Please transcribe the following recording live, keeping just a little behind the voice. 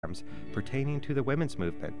programs pertaining to the women's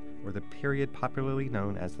movement, or the period popularly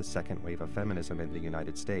known as the second wave of feminism in the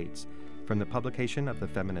United States, from the publication of The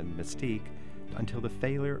Feminine Mystique until the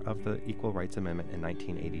failure of the Equal Rights Amendment in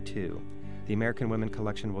 1982. The American Women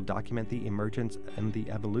Collection will document the emergence and the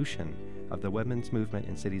evolution of the women's movement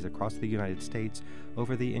in cities across the United States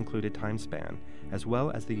over the included time span, as well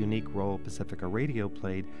as the unique role Pacifica Radio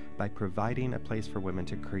played by providing a place for women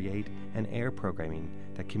to create and air programming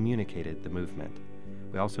that communicated the movement.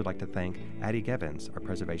 We also would like to thank Addie Gevins, our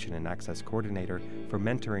Preservation and Access Coordinator, for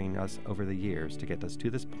mentoring us over the years to get us to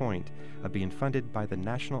this point of being funded by the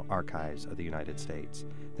National Archives of the United States.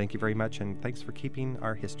 Thank you very much, and thanks for keeping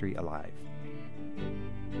our history alive.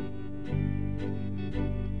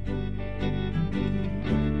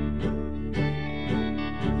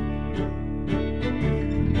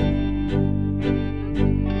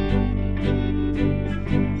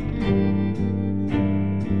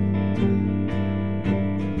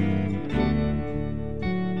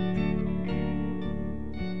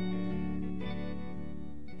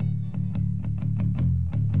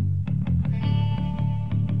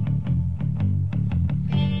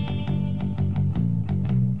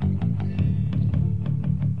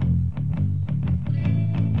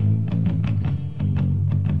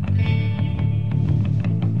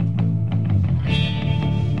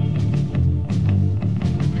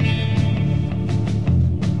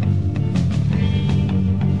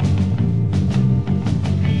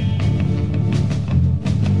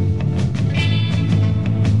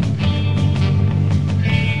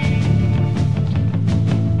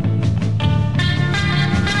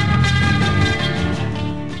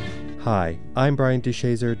 Hi, I'm Brian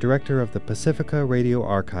DeShazer, Director of the Pacifica Radio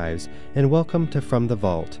Archives, and welcome to From the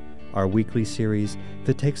Vault, our weekly series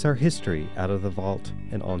that takes our history out of the vault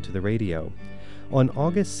and onto the radio. On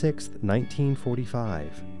August 6,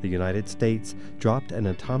 1945, the United States dropped an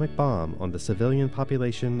atomic bomb on the civilian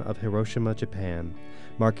population of Hiroshima, Japan,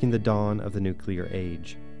 marking the dawn of the nuclear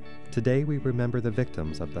age. Today we remember the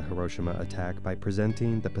victims of the Hiroshima attack by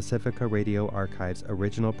presenting the Pacifica Radio Archive's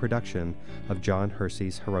original production of John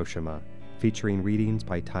Hersey's Hiroshima, featuring readings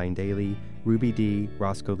by Tyne Daly, Ruby Dee,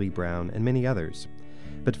 Roscoe Lee Brown, and many others.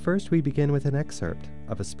 But first we begin with an excerpt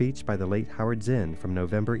of a speech by the late Howard Zinn from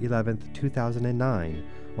November 11, 2009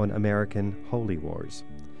 on American Holy Wars.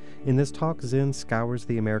 In this talk, Zinn scours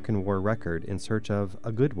the American war record in search of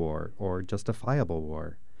a good war or justifiable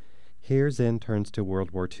war. Here Zinn turns to World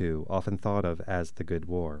War II, often thought of as the Good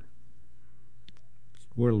War.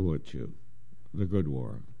 World War II, the good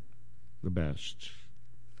war, the best.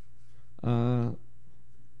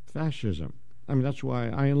 Fascism. I mean, that's why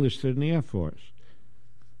I enlisted in the Air Force.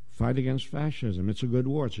 Fight against fascism. It's a good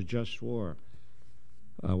war. It's a just war.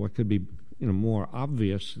 What could be, more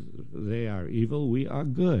obvious? They are evil. We are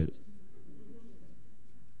good.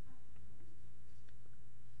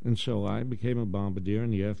 And so I became a bombardier in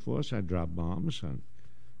the Air Force. I dropped bombs on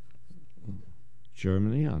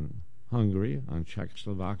Germany, on Hungary, on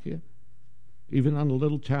Czechoslovakia, even on a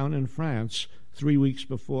little town in France 3 weeks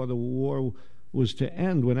before the war was to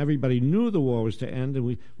end, when everybody knew the war was to end,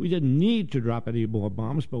 and we didn't need to drop any more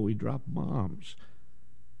bombs, but we dropped bombs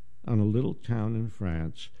on a little town in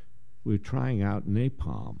France. We were trying out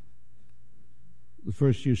napalm, the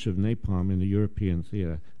first use of napalm in the European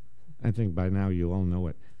theater. I think by now you all know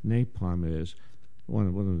it. Napalm is one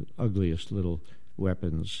of the ugliest little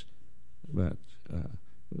weapons, but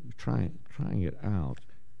trying it out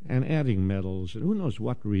and adding metals, and who knows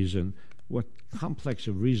what reason, what complex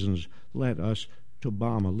of reasons led us to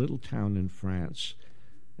bomb a little town in France.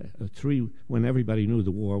 When everybody knew the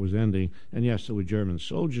war was ending, and yes, there were German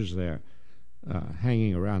soldiers there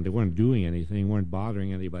hanging around. They weren't doing anything, weren't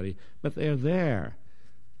bothering anybody, but they're there,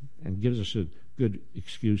 and gives us a good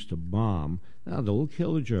excuse to bomb. Now, they'll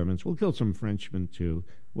kill the Germans. We'll kill some Frenchmen, too.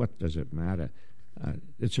 What does it matter?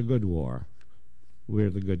 It's a good war.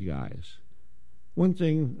 We're the good guys. One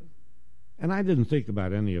thing, and I didn't think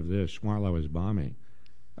about any of this while I was bombing.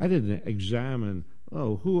 I didn't examine,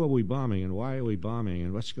 who are we bombing, and why are we bombing,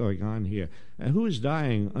 and what's going on here, and who is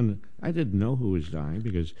dying. I didn't know who was dying,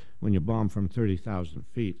 because when you bomb from 30,000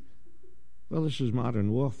 feet, well, this is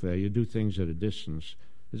modern warfare. You do things at a distance.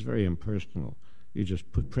 It's very impersonal. You just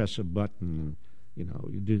press a button, you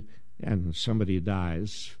do, and somebody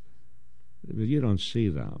dies. But you don't see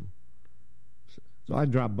them. So I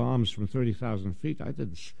dropped bombs from 30,000 feet. I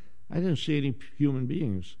didn't see any human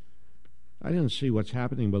beings. I didn't see what's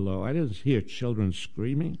happening below. I didn't hear children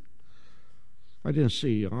screaming. I didn't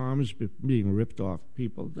see arms being ripped off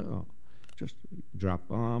people. No, just drop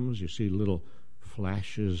bombs. You see little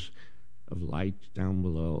flashes of light down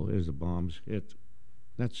below as the bombs hit.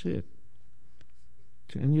 That's it.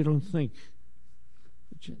 And you don't think.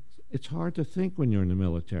 It's hard to think when you're in the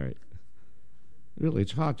military. Really,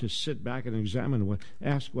 it's hard to sit back and examine,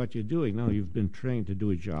 ask what you're doing. No, you've been trained to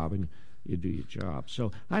do a job, and you do your job.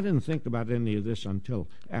 So I didn't think about any of this until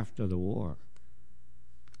after the war,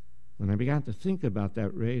 when I began to think about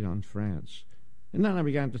that raid on France. And then I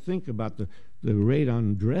began to think about the raid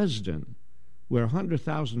on Dresden, where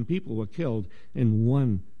 100,000 people were killed in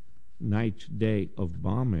one day of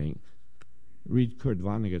bombing. Read Kurt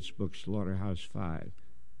Vonnegut's book, Slaughterhouse-Five.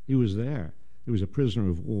 He was there. He was a prisoner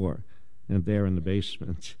of war, and there in the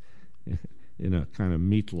basement, in a kind of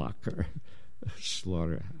meat locker,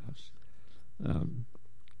 slaughterhouse. And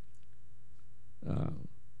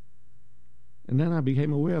then I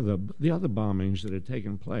became aware of the other bombings that had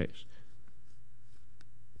taken place.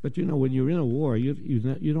 But when you're in a war,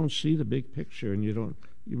 you don't see the big picture, and you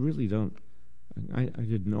really don't. I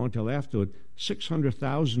didn't know until afterward.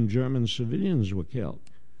 600,000 German civilians were killed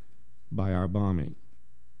by our bombing.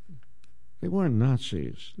 They weren't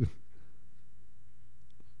Nazis.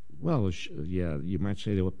 Well, yeah, you might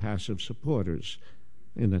say they were passive supporters,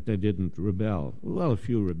 in that they didn't rebel. Well, a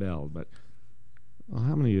few rebelled, but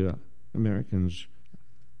how many Americans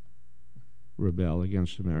rebel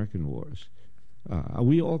against American wars? Are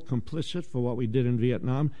we all complicit for what we did in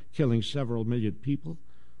Vietnam, killing several million people?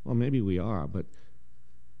 Well, maybe we are, but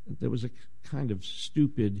there was a kind of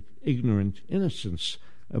stupid, ignorant innocence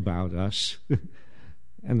about us.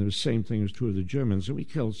 And the same thing is true of the Germans, and we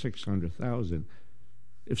killed 600,000.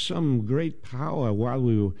 If some great power, while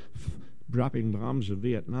we were dropping bombs in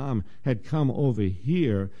Vietnam, had come over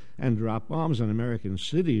here and dropped bombs on American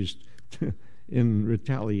cities in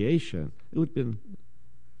retaliation, it would have been.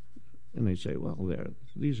 And they say, well,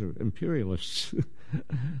 these are imperialists.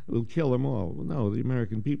 We'll kill them all. Well, no, the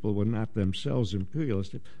American people were not themselves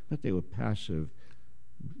imperialists, but they were passive,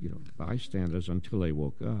 bystanders until they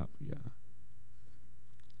woke up. Yeah.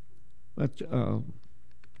 But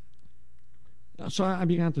so I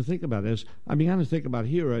began to think about this. I began to think about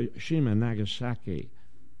Hiroshima and Nagasaki.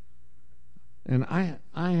 And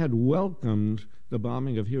I had welcomed the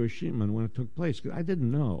bombing of Hiroshima when it took place, because I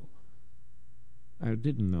didn't know.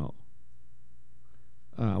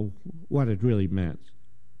 What it really meant.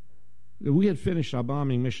 We had finished our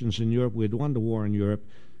bombing missions in Europe. We had won the war in Europe,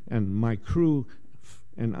 and my crew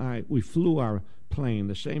and we flew our plane,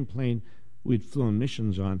 the same plane we'd flown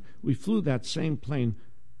missions on. We flew that same plane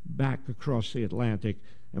back across the Atlantic,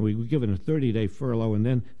 and we were given a 30-day furlough, and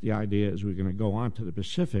then the idea is we're going to go on to the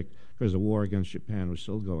Pacific because the war against Japan was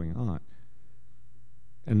still going on.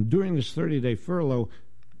 And during this 30-day furlough,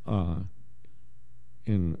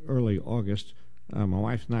 in early August, my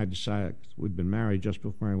wife and I decided, we'd been married just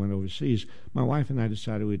before I went overseas, my wife and I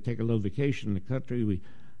decided we'd take a little vacation in the country.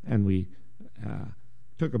 We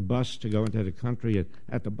took a bus to go into the country.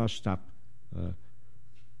 At the bus stop,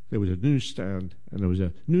 there was a newsstand, and there was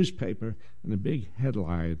a newspaper, and a big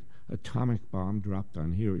headline, "Atomic bomb dropped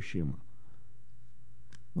on Hiroshima."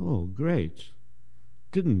 Oh, great.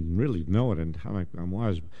 Didn't really know what an atomic bomb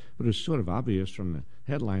was, but it was sort of obvious from the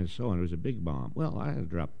headline and so on. It was a big bomb. Well, I had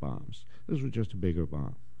dropped bombs. This was just a bigger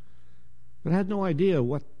bomb. But I had no idea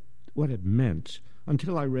what it meant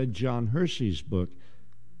until I read John Hersey's book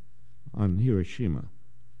on Hiroshima.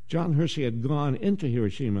 John Hersey had gone into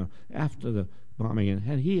Hiroshima after the bombing,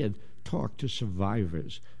 and he had talked to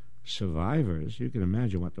survivors. Survivors, you can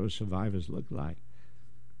imagine what those survivors looked like.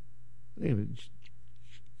 They were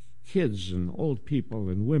kids and old people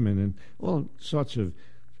and women and all sorts of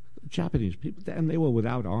Japanese people, and they were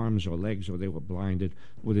without arms or legs, or they were blinded,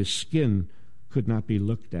 or their skin could not be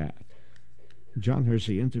looked at. John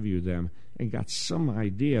Hersey interviewed them and got some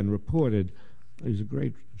idea and reported. He's a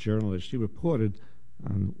great journalist. He reported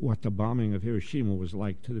on what the bombing of Hiroshima was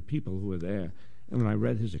like to the people who were there. And when I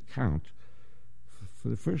read his account, for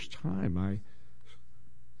the first time, I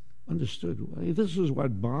understood, well, this is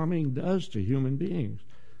what bombing does to human beings.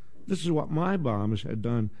 This is what my bombs had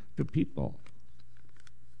done to people.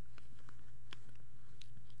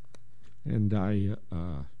 And I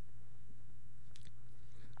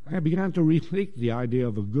began to rethink the idea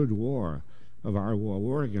of a good war, of our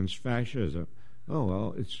war against fascism. Oh,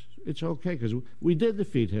 well, it's okay, because we did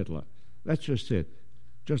defeat Hitler. That's just it.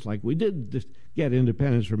 Just like we did get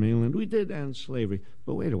independence from England, we did end slavery.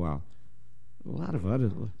 But wait a while. A lot of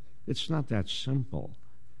other... It's not that simple.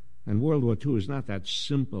 And World War II is not that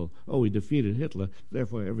simple. Oh, we defeated Hitler,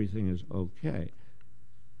 therefore everything is okay.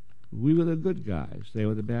 We were the good guys. They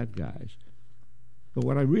were the bad guys. But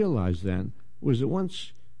what I realized then was that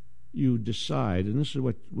once you decide, and this is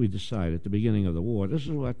what we decided at the beginning of the war, this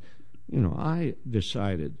is what, I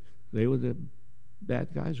decided. They were the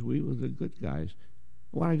bad guys, we were the good guys.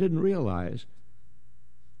 What I didn't realize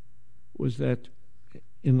was that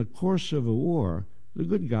in the course of a war, the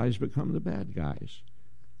good guys become the bad guys.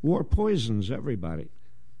 War poisons everybody.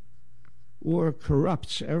 War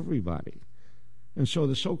corrupts everybody. And so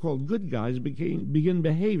the so-called good guys begin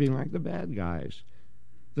behaving like the bad guys.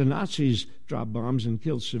 The Nazis dropped bombs and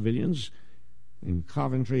killed civilians in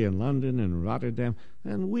Coventry and London and Rotterdam,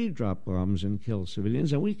 and we drop bombs and kill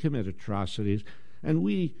civilians, and we commit atrocities, and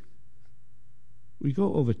we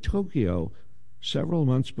go over Tokyo several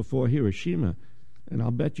months before Hiroshima, and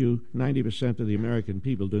I'll bet you 90% of the American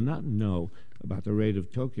people do not know about the raid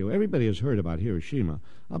of Tokyo. Everybody has heard about Hiroshima.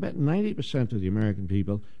 I'll bet 90% of the American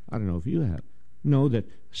people, I don't know if you have, know that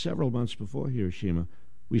several months before Hiroshima,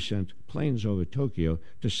 we sent planes over Tokyo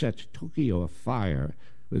to set Tokyo afire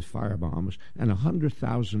with firebombs, and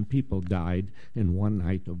 100,000 people died in one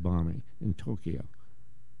night of bombing in Tokyo.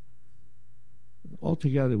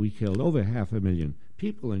 Altogether, we killed over 500,000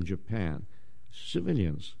 people in Japan,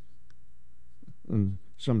 civilians. And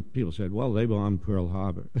some people said, well, they bombed Pearl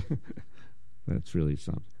Harbor. That's really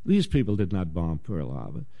something. These people did not bomb Pearl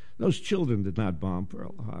Harbor. Those children did not bomb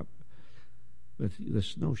Pearl Harbor. But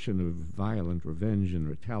this notion of violent revenge and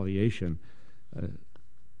retaliation,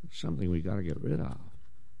 something we got to get rid of.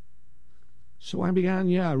 So I began,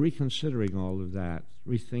 reconsidering all of that,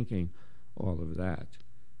 rethinking all of that.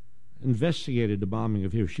 Investigated the bombing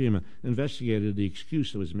of Hiroshima, investigated the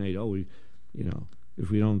excuse that was made, if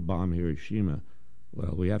we don't bomb Hiroshima,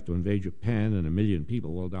 well, we have to invade Japan and 1 million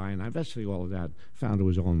people will die. And I investigated all of that, found it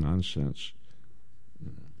was all nonsense.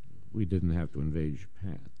 We didn't have to invade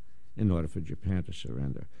Japan in order for Japan to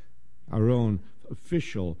surrender. Our own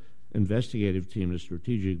official investigative team, the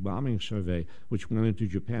Strategic Bombing Survey, which went into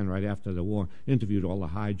Japan right after the war, interviewed all the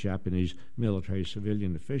high Japanese military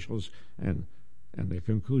civilian officials, and their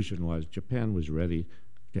conclusion was Japan was ready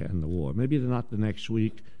to end the war. Maybe not the next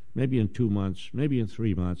week, maybe in 2 months, maybe in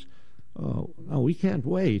 3 months. Oh, no, we can't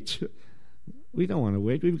wait. We don't want to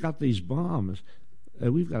wait. We've got these bombs.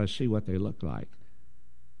 We've got to see what they look like.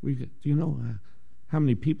 Do you know how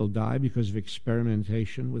many people die because of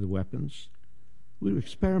experimentation with weapons? We were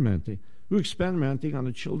experimenting. We were experimenting on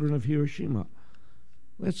the children of Hiroshima.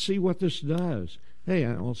 Let's see what this does. Hey,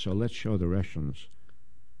 and also, let's show the Russians.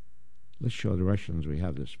 Let's show the Russians we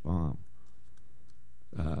have this bomb.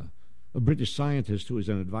 A British scientist who was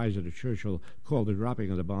an advisor to Churchill called the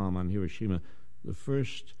dropping of the bomb on Hiroshima the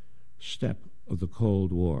first step of the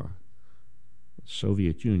Cold War. The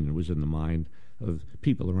Soviet Union was in the mind of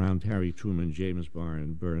people around Harry Truman, James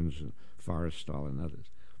Bond, Burns, and Forrestal, and others.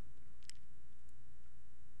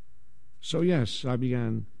 So yes, I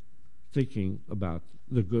began thinking about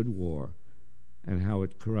the good war and how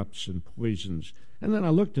it corrupts and poisons. And then I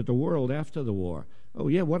looked at the world after the war. Oh,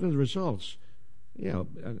 yeah, what are the results?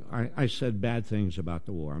 I said bad things about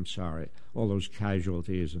the war. I'm sorry. All those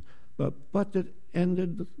casualties. But it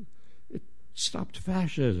ended, it stopped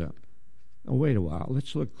fascism. Now, wait a while.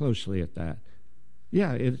 Let's look closely at that.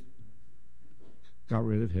 Yeah, it got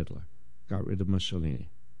rid of Hitler, got rid of Mussolini.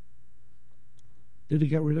 Did it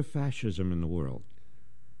get rid of fascism in the world?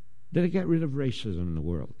 Did it get rid of racism in the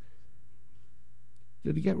world?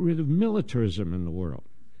 Did it get rid of militarism in the world?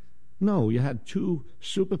 No, you had 2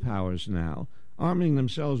 superpowers now arming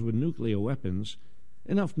themselves with nuclear weapons,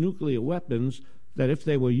 enough nuclear weapons that if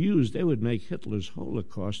they were used, they would make Hitler's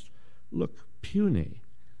Holocaust look puny.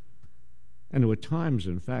 And there were times,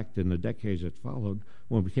 in fact, in the decades that followed,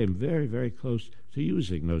 when we became very, very close to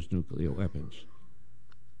using those nuclear weapons.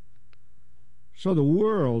 So the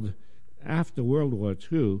world, after World War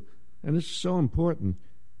II, and this is so important,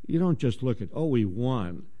 you don't just look at, we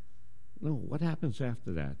won. No, what happens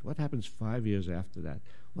after that? What happens 5 years after that?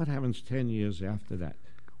 What happens 10 years after that?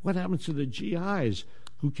 What happens to the GIs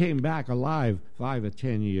who came back alive 5 or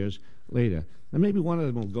 10 years later? And maybe one of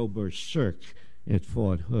them will go berserk at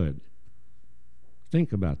Fort Hood.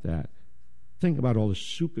 Think about that. Think about all the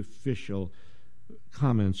superficial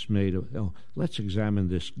comments made of, let's examine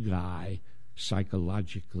this guy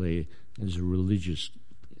psychologically as a religious,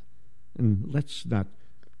 and let's not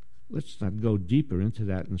go deeper into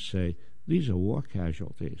that and say these are war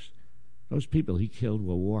casualties. Those people he killed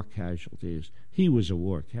were war casualties. He was a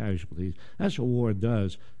war casualty. That's what war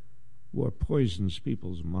does. War poisons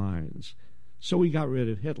people's minds. So we got rid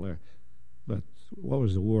of Hitler. But what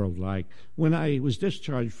was the world like? When I was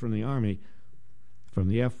discharged from the Army, from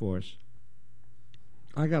the Air Force,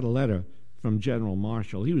 I got a letter from General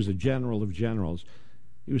Marshall. He was the general of generals.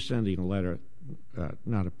 He was sending a letter,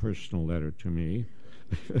 not a personal letter to me.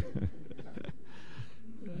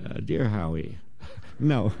 Dear Howie.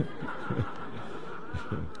 No.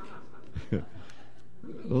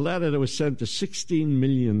 A letter that was sent to 16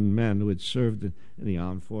 million men who had served in the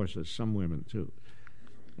armed forces, some women too.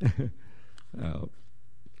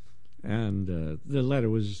 And the letter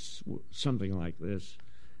was something like this: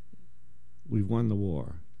 "We've won the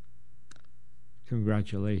war.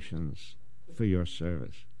 Congratulations for your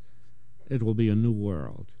service. It will be a new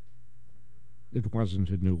world." It wasn't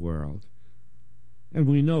a new world. And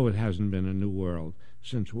we know it hasn't been a new world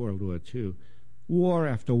since World War II. War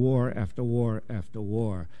after war after war after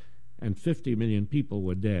war. And 50 million people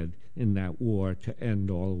were dead in that war to end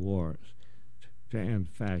all wars, to end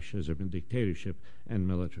fascism and dictatorship and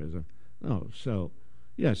militarism. No, so,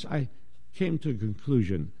 yes, I came to the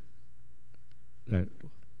conclusion that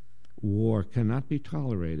war cannot be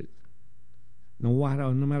tolerated, no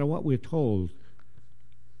matter what we're told.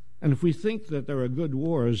 And if we think that there are good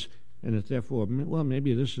wars, and that therefore, well,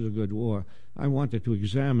 maybe this is a good war, I wanted to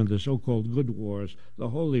examine the so-called good wars, the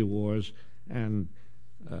holy wars, and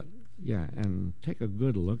and take a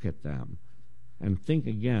good look at them, and think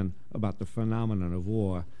again about the phenomenon of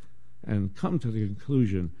war, and come to the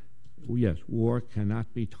conclusion, yes, war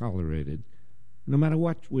cannot be tolerated. No matter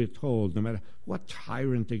what we're told, no matter what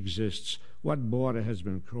tyrant exists, what border has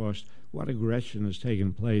been crossed, what aggression has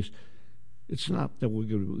taken place, it's not that we're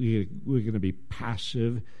going to be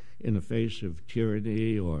passive in the face of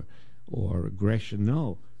tyranny or aggression.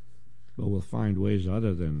 No, but we'll find ways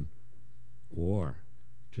other than war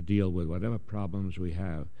to deal with whatever problems we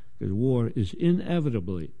have. Because war is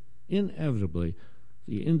inevitably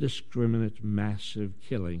the indiscriminate, massive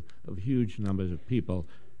killing of huge numbers of people,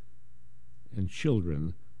 and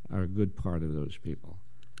children are a good part of those people.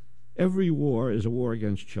 Every war is a war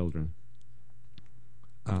against children.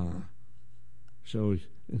 So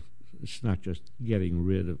it's not just getting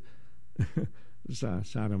rid of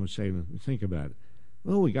Saddam Hussein. Think about it.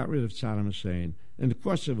 Well, we got rid of Saddam Hussein. In the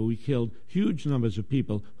course of it, we killed huge numbers of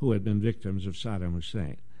people who had been victims of Saddam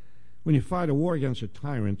Hussein. When you fight a war against a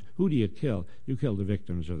tyrant, who do you kill? You kill the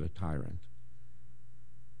victims of the tyrant.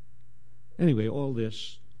 Anyway, all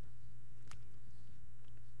this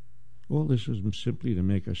was simply to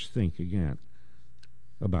make us think again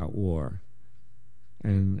about war,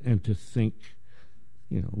 and to think,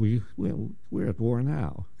 we're at war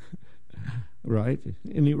now, right?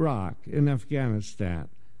 In Iraq, in Afghanistan,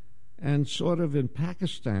 and sort of in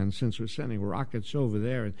Pakistan, since we're sending rockets over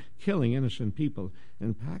there and killing innocent people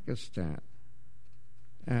in Pakistan.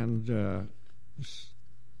 And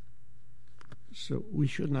so we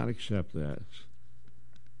should not accept that.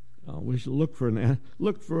 We should look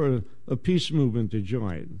for a peace movement to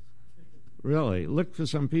join. Really, look for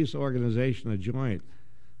some peace organization to join.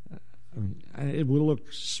 It will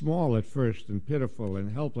look small at first and pitiful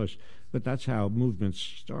and helpless, but that's how movements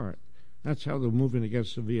start. That's how the movement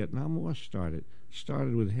against the Vietnam War started. It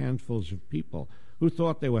started with handfuls of people who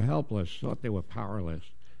thought they were helpless, thought they were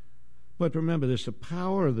powerless. But remember this, the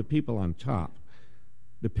power of the people on top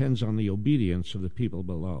depends on the obedience of the people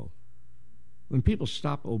below. When people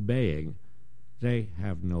stop obeying, they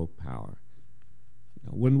have no power.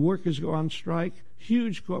 When workers go on strike,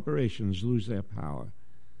 huge corporations lose their power.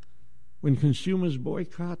 When consumers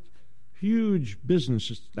boycott, huge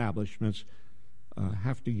business establishments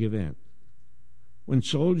have to give in. When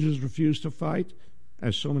soldiers refuse to fight,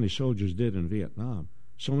 as so many soldiers did in Vietnam,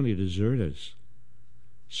 so many deserters,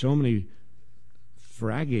 so many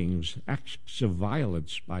fraggings, acts of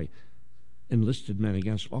violence by enlisted men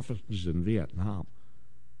against officers in Vietnam,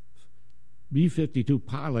 B-52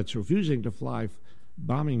 pilots refusing to fly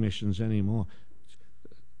bombing missions anymore.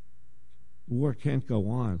 War can't go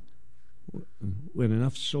on. When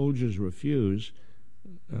enough soldiers refuse,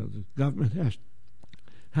 the government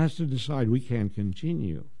has to decide we can't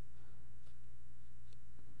continue.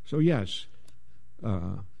 So yes,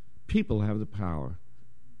 people have the power.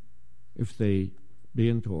 If they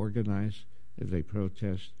begin to organize, if they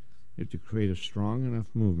protest, if they create a strong enough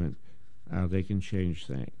movement, they can change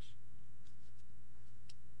things.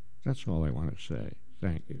 That's all I want to say.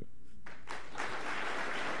 Thank you.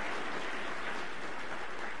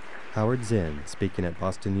 Howard Zinn, speaking at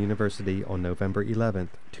Boston University on November 11,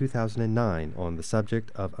 2009, on the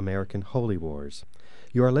subject of American Holy Wars.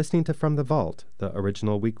 You are listening to From the Vault, the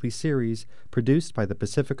original weekly series produced by the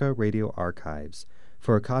Pacifica Radio Archives.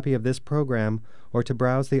 For a copy of this program, or to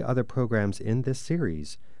browse the other programs in this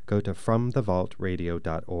series, go to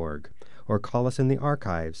fromthevaultradio.org, or call us in the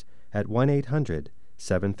archives at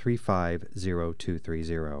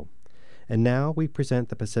 1-800-735-0230. And now we present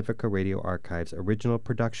the Pacifica Radio Archive's original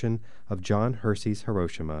production of John Hersey's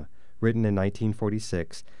Hiroshima, written in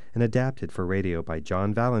 1946 and adapted for radio by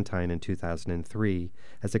John Valentine in 2003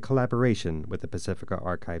 as a collaboration with the Pacifica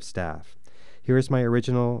Archive staff. Here is my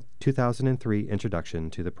original 2003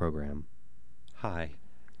 introduction to the program. Hi,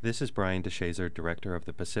 this is Brian DeShazer, Director of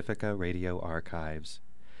the Pacifica Radio Archives.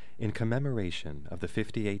 In commemoration of the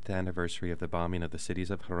 58th anniversary of the bombing of the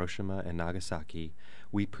cities of Hiroshima and Nagasaki,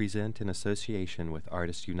 we present in association with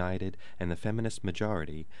Artists United and the Feminist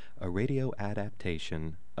Majority a radio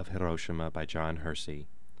adaptation of Hiroshima by John Hersey.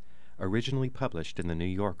 Originally published in The New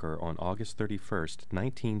Yorker on August 31st,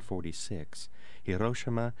 1946,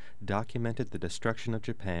 Hiroshima documented the destruction of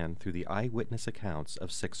Japan through the eyewitness accounts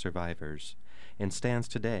of 6 survivors, and stands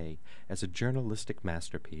today as a journalistic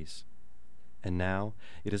masterpiece. And now,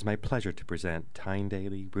 it is my pleasure to present Tyne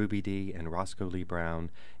Daly, Ruby Dee, and Roscoe Lee Brown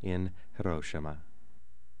in Hiroshima.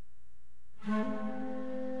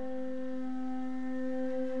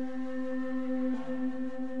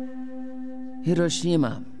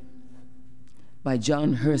 Hiroshima by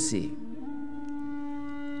John Hersey.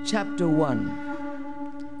 Chapter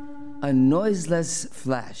 1. A Noiseless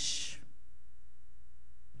Flash.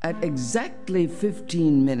 At exactly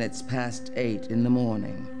 15 minutes past 8 in the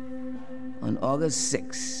morning, on August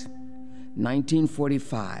 6,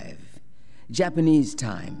 1945, Japanese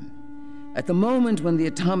time, at the moment when the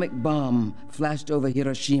atomic bomb flashed over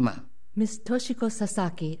Hiroshima, Miss Toshiko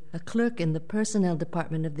Sasaki, a clerk in the personnel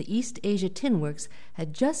department of the East Asia Tin Works,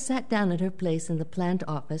 had just sat down at her place in the plant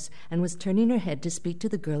office and was turning her head to speak to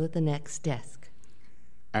the girl at the next desk.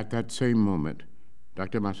 At that same moment,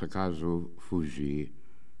 Dr. Masakazu Fuji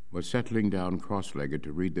was settling down cross-legged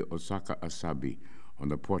to read the Osaka Asabi on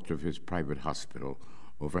the porch of his private hospital,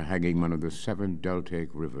 overhanging one of the 7 deltaic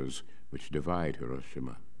rivers which divide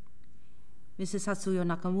Hiroshima. Mrs. Hatsuyo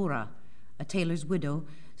Nakamura, a tailor's widow,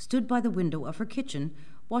 stood by the window of her kitchen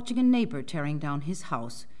watching a neighbor tearing down his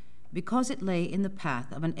house because it lay in the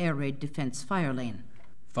path of an air raid defense fire lane.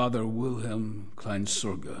 Father Wilhelm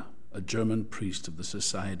Kleinsorge, a German priest of the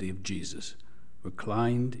Society of Jesus,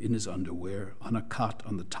 reclined in his underwear on a cot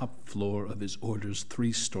on the top floor of his order's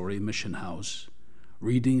 3-story mission house,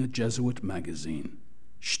 reading a Jesuit magazine,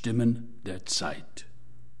 Stimmen der Zeit.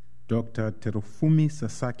 Dr. Terufumi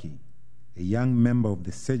Sasaki, a young member of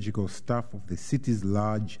the surgical staff of the city's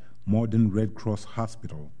large, modern Red Cross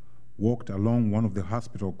hospital, walked along one of the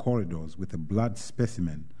hospital corridors with a blood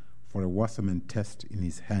specimen for a Wassermann test in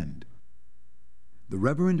his hand. The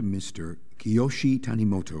Reverend Mr. Kiyoshi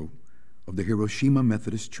Tanimoto of the Hiroshima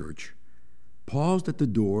Methodist Church paused at the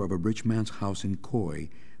door of a rich man's house in Koi,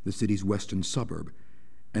 the city's western suburb,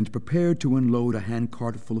 and prepared to unload a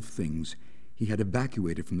handcart full of things he had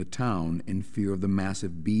evacuated from the town in fear of the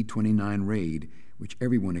massive B-29 raid which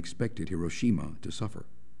everyone expected Hiroshima to suffer.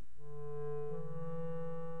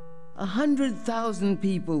 100,000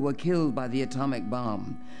 people were killed by the atomic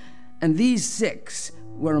bomb, and these 6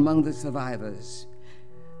 were among the survivors.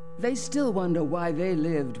 They still wonder why they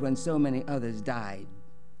lived when so many others died.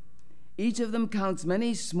 Each of them counts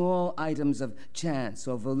many small items of chance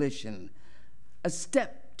or volition, a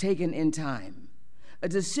step taken in time, a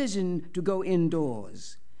decision to go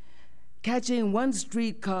indoors, catching one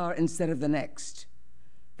streetcar instead of the next,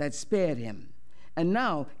 that spared him. And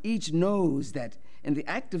now each knows that in the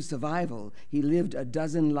act of survival, he lived a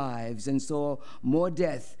dozen lives and saw more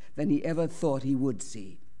death than he ever thought he would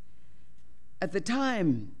see. At the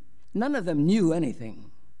time, none of them knew anything.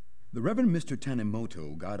 The Reverend Mr.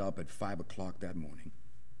 Tanimoto got up at 5 o'clock that morning.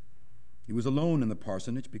 He was alone in the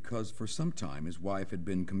parsonage because for some time his wife had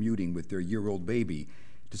been commuting with their year-old baby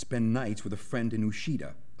to spend nights with a friend in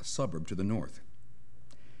Ushida, a suburb to the north.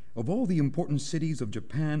 Of all the important cities of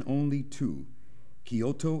Japan, only 2,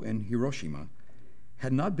 Kyoto and Hiroshima,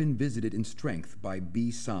 had not been visited in strength by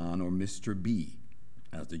B-san or Mr. B,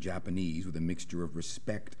 as the Japanese, with a mixture of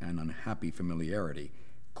respect and unhappy familiarity,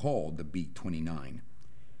 called the B-29.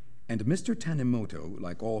 And Mr. Tanimoto,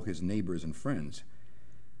 like all his neighbors and friends,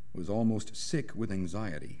 was almost sick with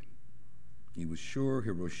anxiety. He was sure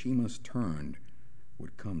Hiroshima's turn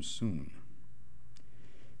would come soon.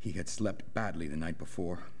 He had slept badly the night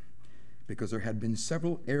before because there had been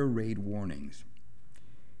several air raid warnings.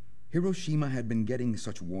 Hiroshima had been getting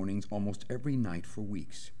such warnings almost every night for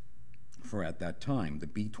weeks, for at that time the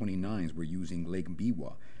B-29s were using Lake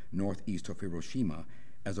Biwa, northeast of Hiroshima,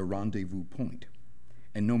 as a rendezvous point.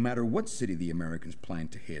 And no matter what city the Americans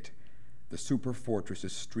planned to hit, the super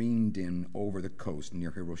fortresses streamed in over the coast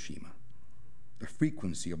near Hiroshima. The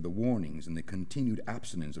frequency of the warnings and the continued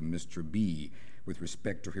abstinence of Mr. B with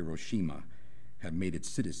respect to Hiroshima had made its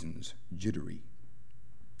citizens jittery.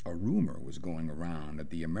 A rumor was going around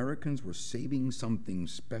that the Americans were saving something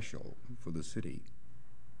special for the city.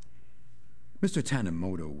 Mr.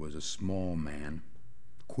 Tanimoto was a small man,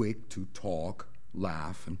 quick to talk,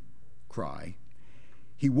 laugh, and cry.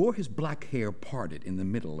 He wore his black hair parted in the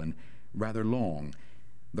middle and rather long.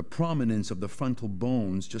 The prominence of the frontal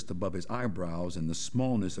bones just above his eyebrows and the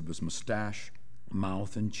smallness of his mustache,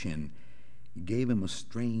 mouth, and chin gave him a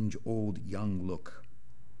strange old young look,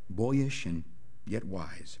 boyish and yet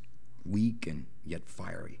wise, weak and yet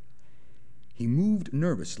fiery. He moved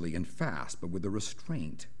nervously and fast, but with a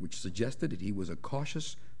restraint which suggested that he was a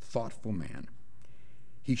cautious, thoughtful man.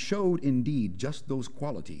 He showed, indeed, just those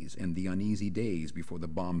qualities in the uneasy days before the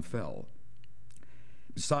bomb fell.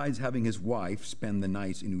 Besides having his wife spend the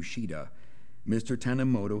nights in Ushida, Mr.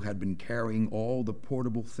 Tanimoto had been carrying all the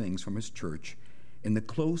portable things from his church in the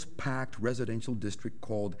close-packed residential district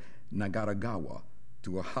called Nagaragawa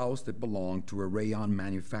to a house that belonged to a rayon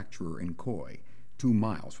manufacturer in Koi, 2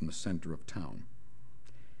 miles from the center of town.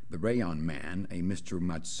 The rayon man, a Mr.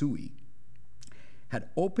 Matsui, had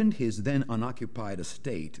opened his then unoccupied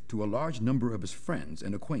estate to a large number of his friends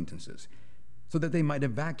and acquaintances so that they might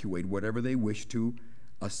evacuate whatever they wished to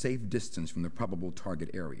a safe distance from the probable target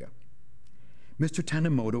area. Mr.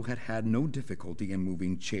 Tanimoto had had no difficulty in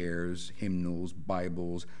moving chairs, hymnals,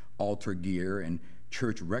 Bibles, altar gear, and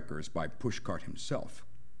church records by pushcart himself.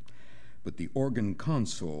 But the organ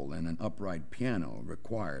console and an upright piano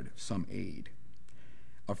required some aid.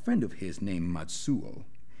 A friend of his named Matsuo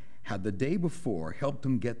had the day before helped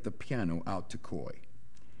him get the piano out to Koi.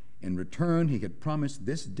 In return, he had promised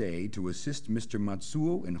this day to assist Mr.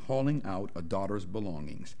 Matsuo in hauling out a daughter's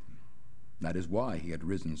belongings. That is why he had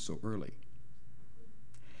risen so early.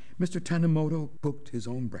 Mr. Tanimoto cooked his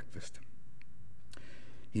own breakfast.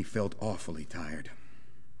 He felt awfully tired.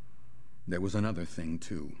 There was another thing,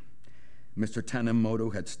 too. Mr.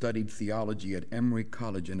 Tanimoto had studied theology at Emory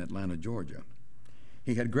College in Atlanta, Georgia.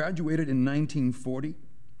 He had graduated in 1940.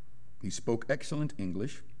 He spoke excellent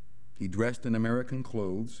English. He dressed in American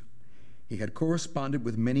clothes. He had corresponded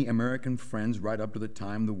with many American friends right up to the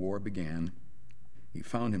time the war began. He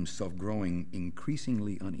found himself growing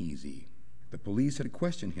increasingly uneasy. The police had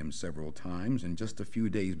questioned him several times, and just a few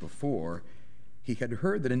days before, he had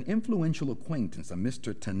heard that an influential acquaintance, a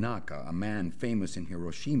Mr. Tanaka, a man famous in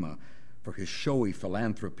Hiroshima for his showy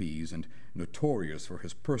philanthropies and notorious for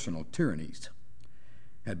his personal tyrannies,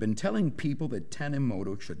 had been telling people that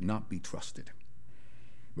Tanimoto should not be trusted.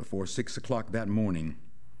 Before 6 o'clock that morning,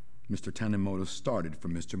 Mr. Tanimoto started for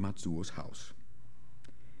Mr. Matsuo's house.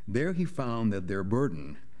 There he found that their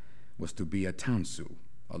burden was to be a tansu,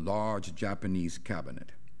 a large Japanese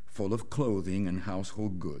cabinet, full of clothing and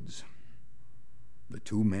household goods. The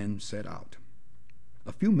 2 men set out.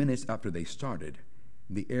 A few minutes after they started,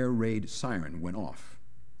 the air raid siren went off.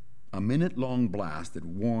 A minute-long blast that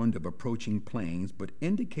warned of approaching planes but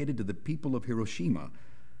indicated to the people of Hiroshima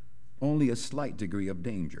only a slight degree of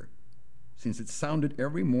danger, since it sounded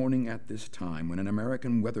every morning at this time when an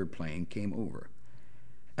American weather plane came over.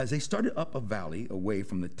 As they started up a valley away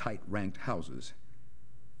from the tight-ranked houses,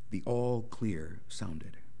 the all clear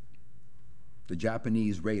sounded. The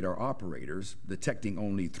Japanese radar operators, detecting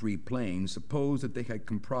only 3 planes, supposed that they had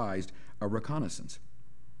comprised a reconnaissance.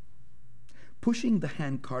 Pushing the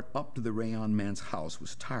handcart up to the rayon man's house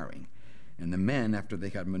was tiring, and the men, after they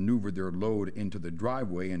had maneuvered their load into the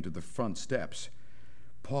driveway and to the front steps,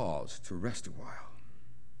 paused to rest a while.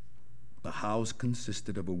 The house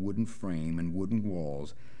consisted of a wooden frame and wooden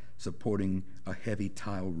walls supporting a heavy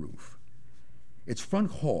tile roof. Its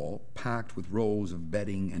front hall, packed with rolls of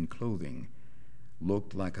bedding and clothing,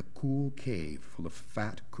 looked like a cool cave full of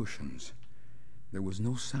fat cushions. There was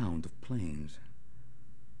no sound of planes.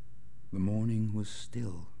 The morning was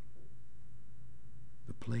still.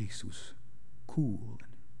 The place was cool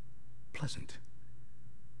and pleasant.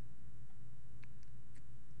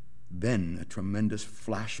 Then a tremendous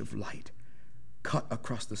flash of light cut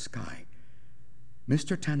across the sky.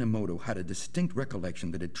 Mr. Tanimoto had a distinct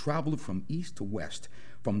recollection that it traveled from east to west,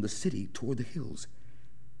 from the city toward the hills.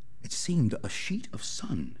 It seemed a sheet of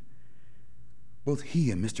sun. Both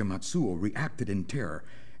he and Mr. Matsuo reacted in terror,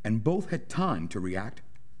 and both had time to react,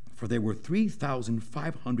 for they were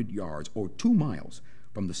 3,500 yards, or 2 miles,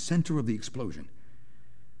 from the center of the explosion.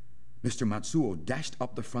 Mr. Matsuo dashed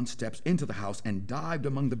up the front steps into the house and dived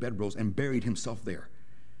among the bedrolls and buried himself there.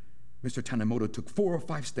 Mr. Tanimoto took 4 or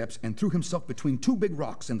 5 steps and threw himself between 2 big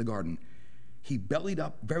rocks in the garden. He bellied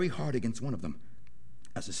up very hard against one of them.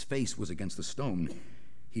 As his face was against the stone,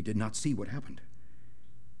 he did not see what happened.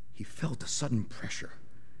 He felt a sudden pressure,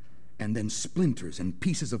 and then splinters and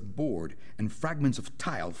pieces of board and fragments of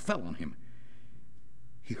tile fell on him.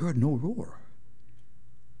 He heard no roar.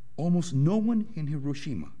 Almost no one in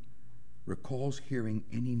Hiroshima recalls hearing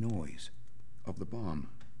any noise of the bomb.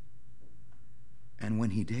 And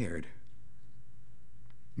when he dared,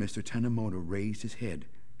 Mr. Tanimoto raised his head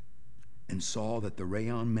and saw that the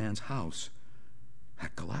Rayon man's house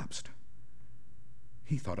had collapsed.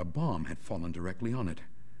 He thought a bomb had fallen directly on it.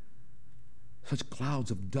 Such clouds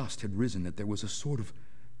of dust had risen that there was a sort of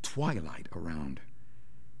twilight around.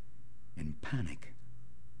 In panic,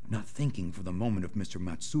 not thinking for the moment of Mr.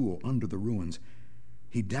 Matsuo under the ruins,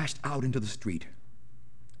 he dashed out into the street.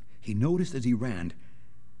 He noticed as he ran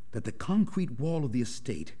that the concrete wall of the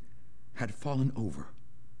estate had fallen over,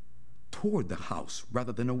 toward the house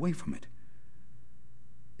rather than away from it.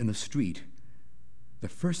 In the street, the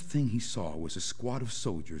first thing he saw was a squad of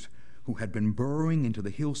soldiers who had been burrowing into the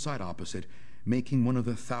hillside opposite, making one of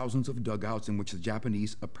the thousands of dugouts in which the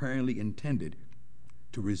Japanese apparently intended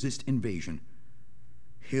to resist invasion,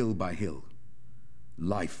 hill by hill,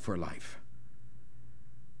 life for life.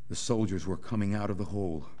 The soldiers were coming out of the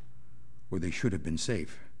hole where they should have been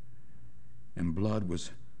safe, and blood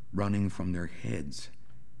was running from their heads,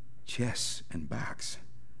 chests, and backs.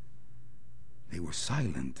 They were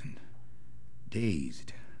silent and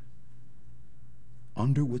dazed,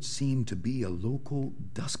 under what seemed to be a local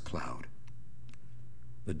dust cloud.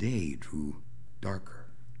 The day drew darker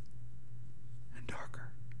and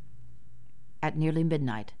darker. At nearly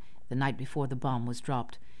midnight, the night before the bomb was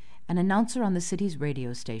dropped, an announcer on the city's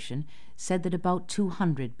radio station said that about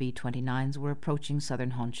 200 B-29s were approaching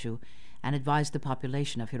southern Honshu and advised the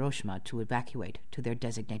population of Hiroshima to evacuate to their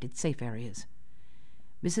designated safe areas.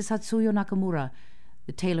 Mrs. Hatsuyo Nakamura,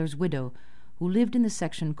 the tailor's widow, who lived in the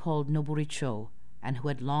section called Noburicho and who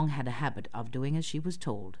had long had a habit of doing as she was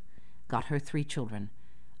told, got her 3 children,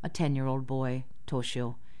 a 10-year-old boy,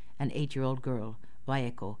 Toshio, an 8-year-old girl,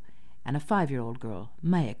 Waeko, and a 5-year-old girl,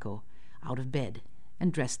 Maeko, out of bed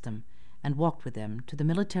and dressed them and walked with them to the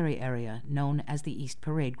military area known as the East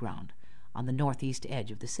Parade Ground on the northeast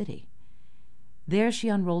edge of the city. There she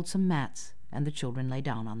unrolled some mats and the children lay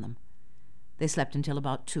down on them. They slept until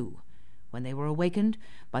about 2, when they were awakened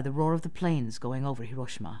by the roar of the planes going over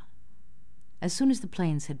Hiroshima. As soon as the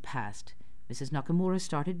planes had passed, Mrs. Nakamura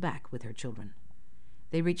started back with her children.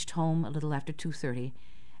 They reached home a little after 2:30,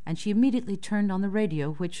 and she immediately turned on the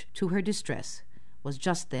radio, which, to her distress, was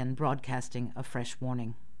just then broadcasting a fresh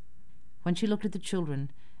warning. When she looked at the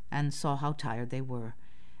children and saw how tired they were,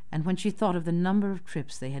 and when she thought of the number of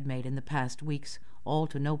trips they had made in the past weeks, all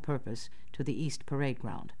to no purpose, to the East Parade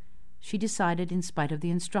Ground, she decided, in spite of the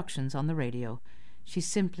instructions on the radio, she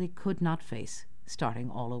simply could not face starting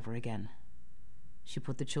all over again. She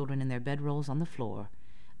put the children in their bedrolls on the floor,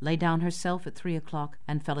 lay down herself at 3 o'clock,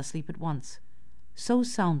 and fell asleep at once, so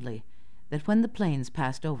soundly that when the planes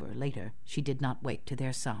passed over later, she did not wake to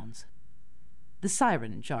their sounds. The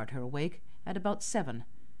siren jarred her awake at about 7.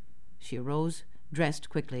 She arose, dressed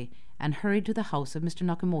quickly, and hurried to the house of Mr.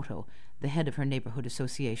 Nakamoto, the head of her neighborhood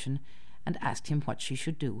association, and asked him what she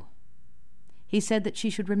should do. He said that she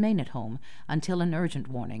should remain at home until an urgent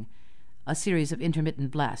warning, a series of intermittent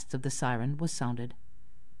blasts of the siren, was sounded.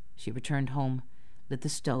 She returned home, lit the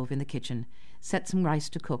stove in the kitchen, set some rice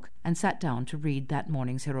to cook, and sat down to read that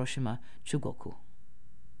morning's Hiroshima Chugoku.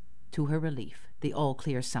 To her relief, the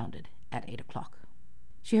all-clear sounded at 8 o'clock.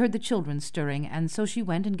 She heard the children stirring, and so she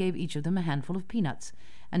went and gave each of them a handful of peanuts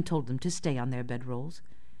and told them to stay on their bedrolls.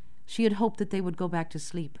 She had hoped that they would go back to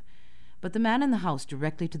sleep, but the man in the house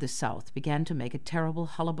directly to the south began to make a terrible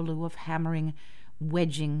hullabaloo of hammering,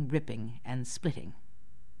 wedging, ripping, and splitting.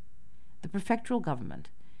 The prefectural government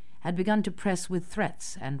had begun to press with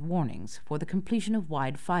threats and warnings for the completion of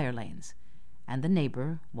wide fire lanes, and the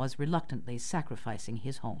neighbor was reluctantly sacrificing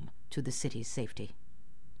his home to the city's safety.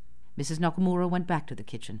 Mrs. Nakamura went back to the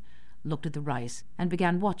kitchen, looked at the rice, and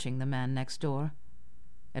began watching the man next door.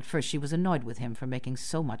 At first she was annoyed with him for making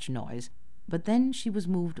so much noise, but then she was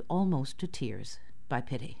moved almost to tears by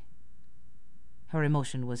pity. Her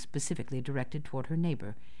emotion was specifically directed toward her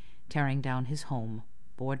neighbor, tearing down his home,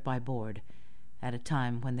 board by board, at a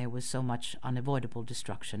time when there was so much unavoidable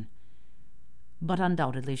destruction. But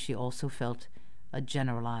undoubtedly she also felt a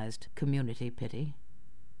generalized community pity,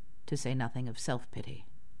 to say nothing of self-pity.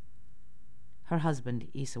 Her husband,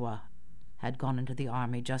 Isawa, had gone into the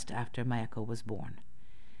army just after Mayako was born,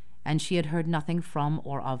 and she had heard nothing from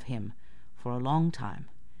or of him for a long time,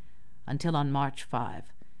 until on March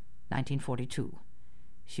 5, 1942,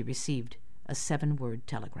 she received a 7-word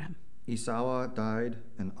telegram. Isawa died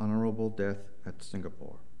an honorable death at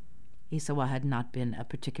Singapore. Isawa had not been a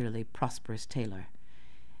particularly prosperous tailor,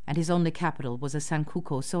 and his only capital was a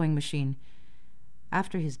Sankuko sewing machine.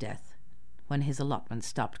 After his death, when his allotment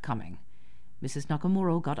stopped coming, Mrs.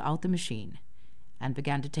 Nakamura got out the machine and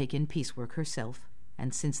began to take in piecework herself,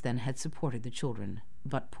 and since then had supported the children,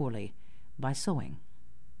 but poorly, by sewing.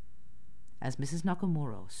 as Mrs.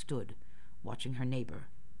 Nakamura stood watching her neighbor.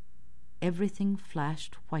 Everything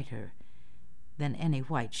flashed whiter than any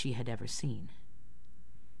white she had ever seen.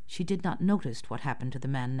 She did not notice what happened to the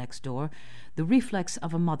man next door. The reflex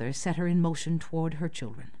of a mother set her in motion toward her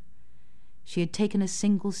children. She had taken a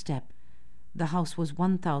single step. The house was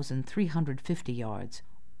 1,350 yards,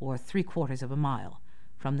 or 3/4 of a mile,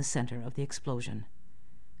 from the center of the explosion,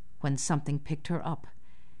 when something picked her up,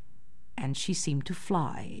 and she seemed to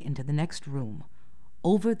fly into the next room,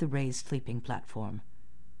 over the raised sleeping platform,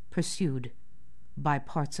 pursued by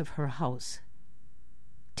parts of her house.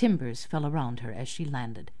 Timbers fell around her as she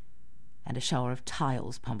landed, and a shower of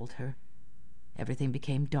tiles pummeled her. Everything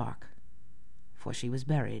became dark, for she was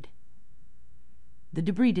buried. The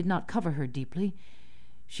debris did not cover her deeply.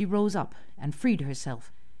 She rose up and freed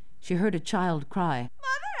herself. She heard a child cry,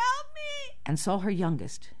 "Mother, help me!" and saw her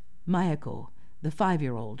youngest, Mayako, the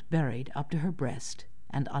 5-year-old, buried up to her breast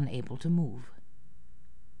and unable to move.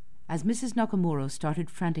 As Mrs. Nakamura started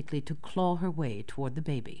frantically to claw her way toward the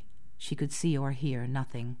baby, she could see or hear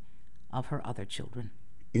nothing of her other children.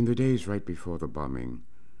 In the days right before the bombing,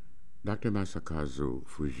 Dr. Masakazu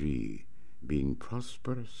Fujii, being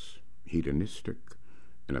prosperous, hedonistic,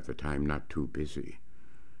 and at the time not too busy,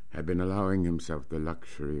 had been allowing himself the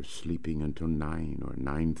luxury of sleeping until 9 or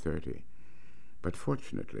 9:30. But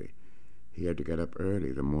fortunately, he had to get up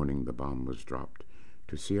early the morning the bomb was dropped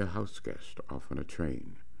to see a house guest off on a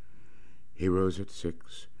train. He rose at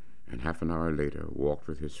 6, and half an hour later walked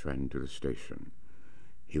with his friend to the station.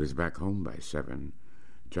 He was back home by 7,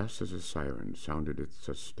 just as a siren sounded its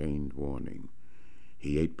sustained warning.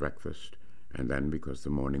 He ate breakfast, and then, because the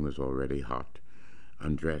morning was already hot,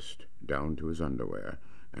 undressed down to his underwear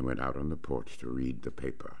and went out on the porch to read the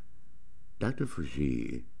paper. Dr.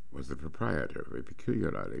 Fujii was the proprietor of a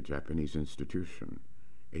peculiarly Japanese institution,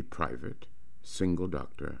 a private,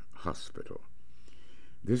 single-doctor hospital.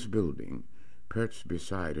 This building, perched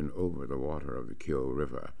beside and over the water of the Kyo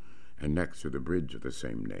River and next to the bridge of the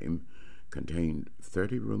same name, contained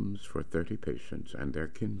 30 rooms for 30 patients and their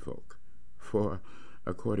kinfolk. For,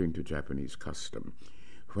 according to Japanese custom,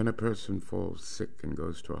 when a person falls sick and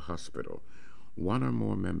goes to a hospital, one or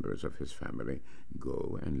more members of his family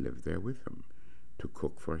go and live there with him, to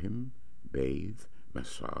cook for him, bathe,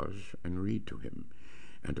 massage, and read to him,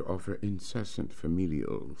 and to offer incessant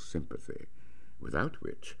familial sympathy, without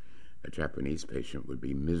which a Japanese patient would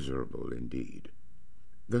be miserable indeed.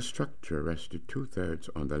 The structure rested 2/3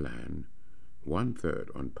 on the land, 1/3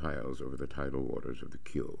 on piles over the tidal waters of the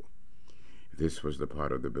Kyo. This was the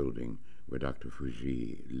part of the building where Dr.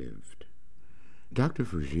 Fujii lived. Dr.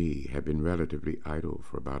 Fujii had been relatively idle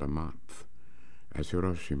for about a month. As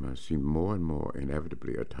Hiroshima seemed more and more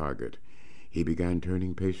inevitably a target, he began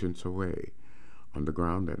turning patients away, on the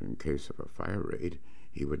ground that in case of a fire raid,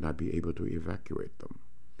 he would not be able to evacuate them.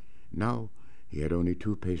 Now he had only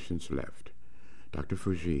 2 patients left. Dr.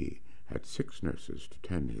 Fujii had 6 nurses to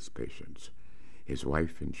tend his patients. His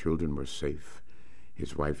wife and children were safe.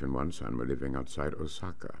 His wife and 1 son were living outside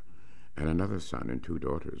Osaka, and another son and 2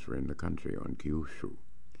 daughters were in the country on Kyushu.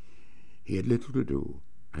 He had little to do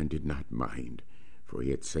and did not mind, for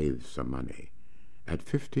he had saved some money. At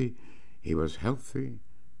 50, he was healthy,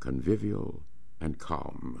 convivial, and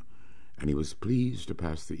calm, and he was pleased to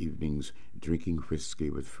pass the evenings drinking whiskey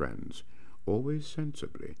with friends, always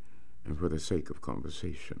sensibly and for the sake of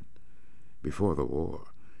conversation. Before the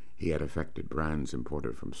war, he had affected brands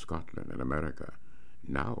imported from Scotland and America.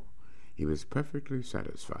 Now he was perfectly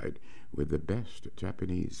satisfied with the best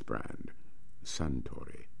Japanese brand,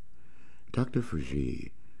 Suntory. Dr.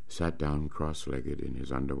 Fujii sat down cross-legged in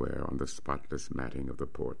his underwear on the spotless matting of the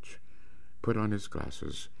porch, put on his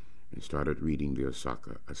glasses, and started reading the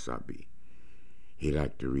Osaka Asabi. He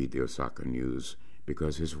liked to read the Osaka news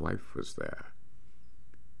because his wife was there.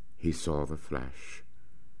 He saw the flash.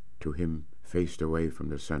 To him, faced away from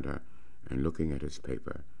the center and looking at his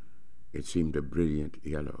paper, it seemed a brilliant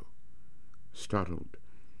yellow. Startled,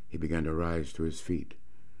 he began to rise to his feet.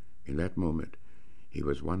 In that moment, he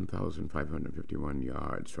was 1,551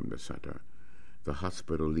 yards from the center. The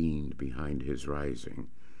hospital leaned behind his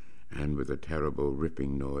rising, and with a terrible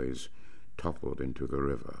ripping noise, toppled into the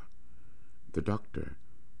river. The doctor,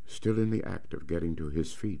 still in the act of getting to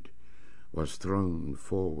his feet, was thrown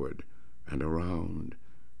forward and around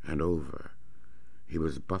and over. He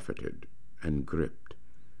was buffeted and gripped.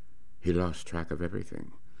 He lost track of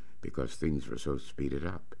everything because things were so speeded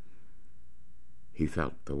up. He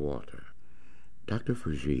felt the water. Dr.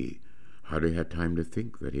 Fujii hardly had time to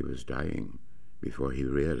think that he was dying before he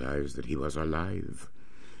realized that he was alive,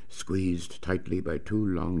 squeezed tightly by 2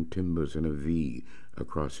 long timbers in a V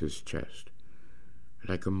across his chest.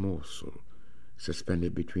 Like a morsel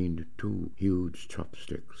suspended between two huge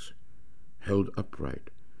chopsticks, held upright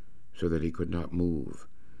so that he could not move,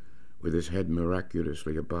 with his head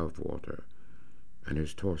miraculously above water and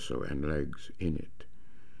his torso and legs in it.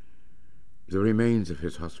 The remains of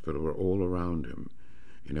his hospital were all around him,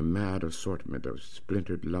 in a mad assortment of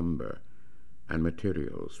splintered lumber and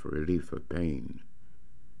materials for relief of pain.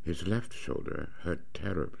 His left shoulder hurt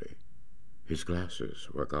terribly. His glasses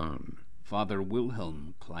were gone. Father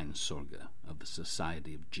Wilhelm Kleinsorge of the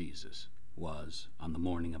Society of Jesus was, on the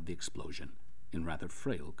morning of the explosion, in rather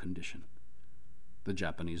frail condition. The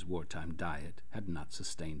Japanese wartime diet had not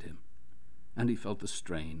sustained him, and he felt the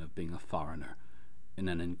strain of being a foreigner in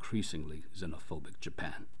an increasingly xenophobic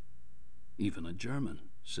Japan. Even a German,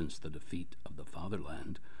 since the defeat of the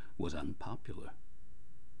fatherland, was unpopular.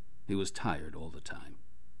 He was tired all the time.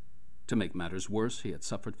 To make matters worse, he had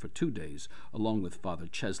suffered for 2 days, along with Father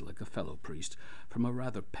Cheslik, a fellow priest, from a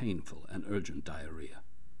rather painful and urgent diarrhea,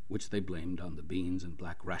 which they blamed on the beans and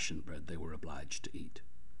black ration bread they were obliged to eat.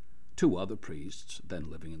 2 other priests, then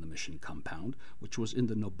living in the mission compound, which was in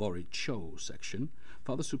the Nobori-cho section,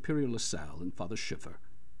 Father Superior LaSalle and Father Schiffer,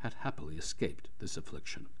 had happily escaped this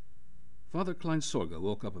affliction. Father Kleinsorge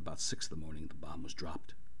woke up about 6 the morning the bomb was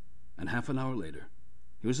dropped, and half an hour later,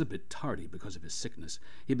 he was a bit tardy because of his sickness,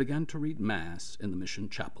 he began to read Mass in the mission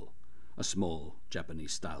chapel, a small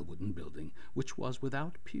Japanese-style wooden building which was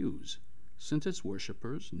without pews, since its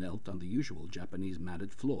worshippers knelt on the usual Japanese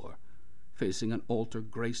matted floor, facing an altar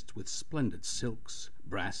graced with splendid silks,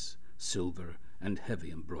 brass, silver, and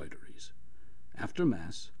heavy embroideries. After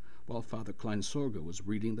Mass, while Father Kleinsorge was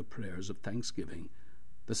reading the prayers of thanksgiving,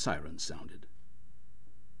 the siren sounded.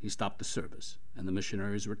 He stopped the service, and the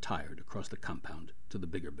missionaries retired across the compound to the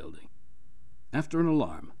bigger building. After an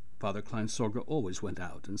alarm, Father Kleinsorge always went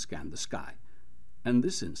out and scanned the sky, and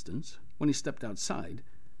this instance, when he stepped outside,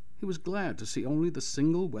 he was glad to see only the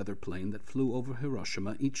single weather plane that flew over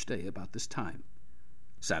Hiroshima each day about this time.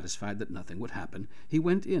 Satisfied that nothing would happen, he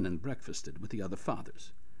went in and breakfasted with the other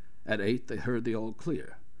fathers. At 8 they heard the all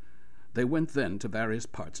clear. They went then to various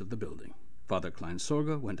parts of the building. Father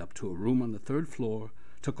Kleinsorge went up to a room on the 3rd floor,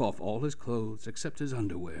 took off all his clothes except his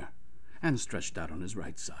underwear, and stretched out on his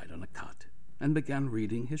right side on a cot, and began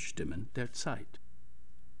reading his Stimmen der Zeit.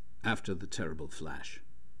 After the terrible flash,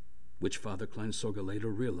 which Father Kleinsorge later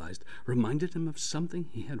realized reminded him of something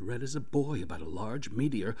he had read as a boy about a large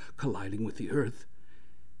meteor colliding with the earth,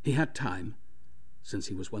 he had time, since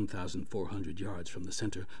he was 1,400 yards from the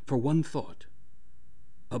center, for one thought.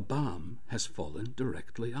 A bomb has fallen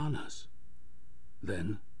directly on us.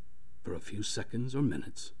 Then, for a few seconds or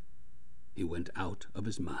minutes, he went out of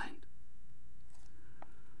his mind.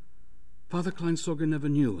 Father Kleinsorge never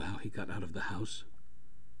knew how he got out of the house.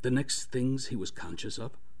 The next things he was conscious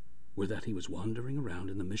of were that he was wandering around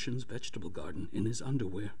in the mission's vegetable garden in his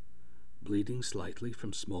underwear, bleeding slightly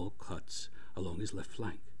from small cuts along his left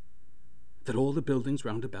flank. That all the buildings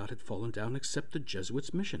round about had fallen down except the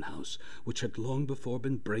Jesuits' mission house, which had long before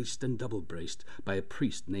been braced and double-braced by a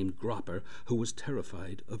priest named Gropper, who was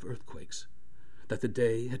terrified of earthquakes. That the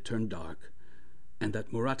day had turned dark, and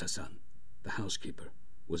that Murata-san, the housekeeper,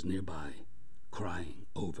 was nearby, crying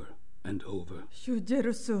over and over,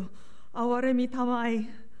 Shujerusu, awaremi tamai.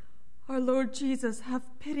 Our Lord Jesus,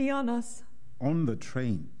 have pity on us. On the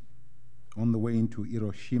train, on the way into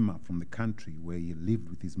Hiroshima from the country where he lived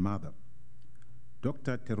with his mother,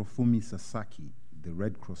 Dr. Terofumi Sasaki, the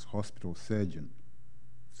Red Cross hospital surgeon,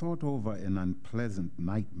 thought over an unpleasant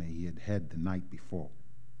nightmare he had had the night before.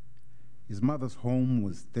 His mother's home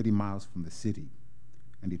was 30 miles from the city,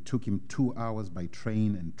 and it took him 2 hours by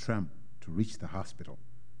train and tram to reach the hospital.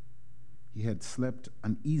 He had slept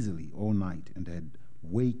uneasily all night and had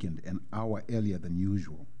wakened an hour earlier than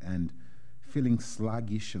usual, and, feeling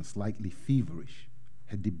sluggish and slightly feverish,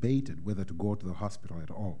 had debated whether to go to the hospital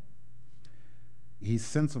at all. His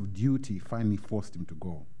sense of duty finally forced him to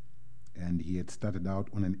go, and he had started out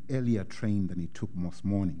on an earlier train than he took most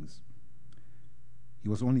mornings. He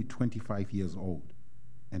was only 25 years old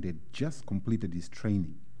and had just completed his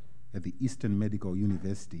training at the Eastern Medical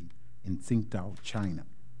University in Tsingtao, China.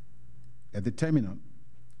 At the terminal,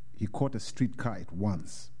 he caught a streetcar at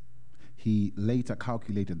once. He later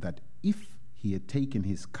calculated that if he had taken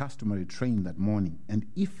his customary train that morning, and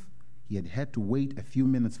if he had had to wait a few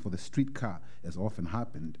minutes for the streetcar, as often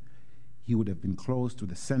happened, he would have been close to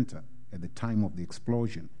the center at the time of the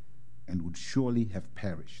explosion and would surely have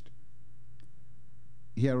perished.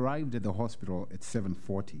 He arrived at the hospital at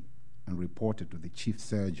 7:40 and reported to the chief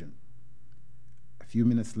surgeon. A few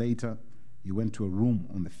minutes later, he went to a room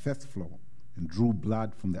on the 1st floor and drew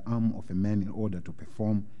blood from the arm of a man in order to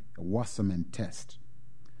perform a Wassermann test.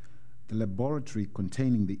 The laboratory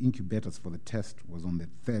containing the incubators for the test was on the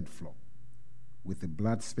 3rd floor. With a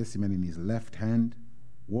blood specimen in his left hand,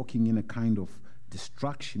 walking in a kind of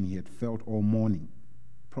distraction he had felt all morning,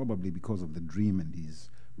 probably because of the dream and his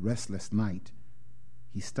restless night,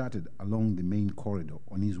 he started along the main corridor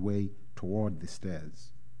on his way toward the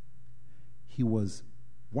stairs. He was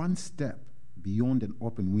one step beyond an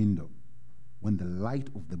open window when the light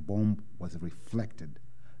of the bomb was reflected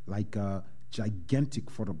like a gigantic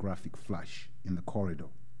photographic flash in the corridor.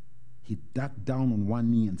 He ducked down on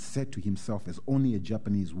one knee and said to himself, as only a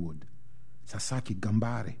Japanese would, "Sasaki,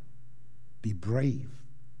 gambare, be brave."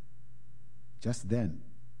 Just then,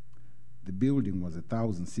 the building was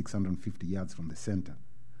 1,650 yards from the center.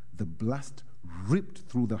 The blast ripped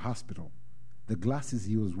through the hospital. The glasses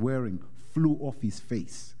he was wearing flew off his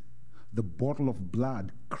face. The bottle of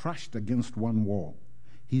blood crashed against one wall.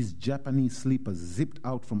 His Japanese slippers zipped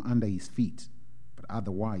out from under his feet. But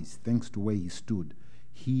otherwise, thanks to where he stood,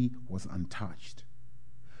 he was untouched.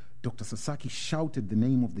 Dr. Sasaki shouted the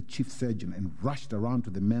name of the chief surgeon and rushed around to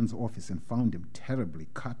the man's office and found him terribly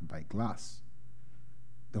cut by glass.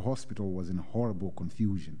 The hospital was in horrible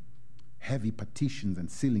confusion. Heavy partitions and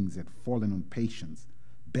ceilings had fallen on patients.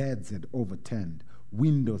 Beds had overturned.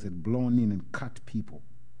 Windows had blown in and cut people.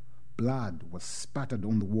 Blood was spattered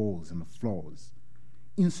on the walls and the floors.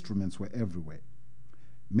 Instruments were everywhere.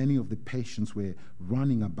 Many of the patients were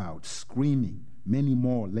running about, screaming. Many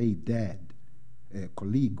more lay dead. A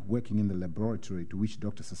colleague working in the laboratory to which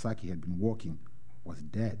Dr. Sasaki had been working was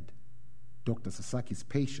dead. Dr. Sasaki's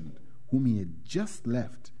patient, whom he had just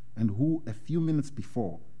left and who a few minutes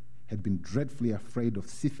before had been dreadfully afraid of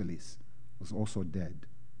syphilis, was also dead.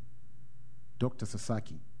 Dr.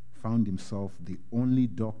 Sasaki found himself the only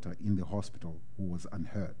doctor in the hospital who was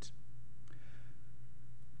unhurt.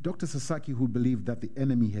 Dr. Sasaki, who believed that the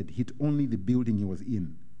enemy had hit only the building he was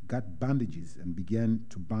in, got bandages and began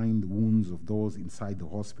to bind the wounds of those inside the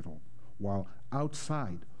hospital, while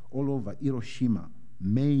outside, all over Hiroshima,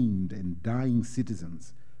 maimed and dying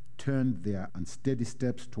citizens turned their unsteady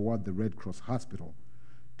steps toward the Red Cross hospital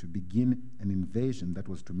to begin an invasion that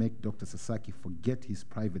was to make Dr. Sasaki forget his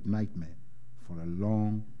private nightmare for a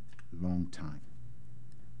long, long time.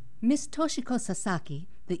 Miss Toshiko Sasaki,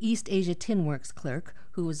 the East Asia Tin Works clerk,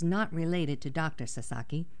 who was not related to Dr.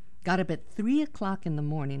 Sasaki, got up at 3 o'clock in the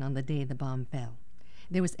morning on the day the bomb fell.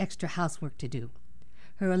 There was extra housework to do.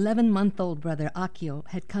 Her 11-month-old brother Akio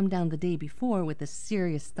had come down the day before with a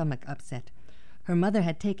serious stomach upset. Her mother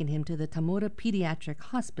had taken him to the Tamura Pediatric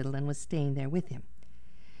Hospital and was staying there with him.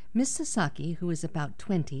 Miss Sasaki, who was about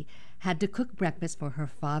 20, had to cook breakfast for her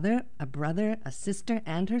father, a brother, a sister,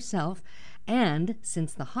 and herself, and,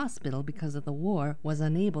 since the hospital, because of the war, was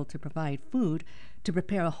unable to provide food, to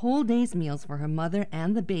prepare a whole day's meals for her mother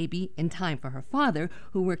and the baby in time for her father,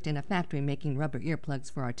 who worked in a factory making rubber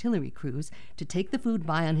earplugs for artillery crews, to take the food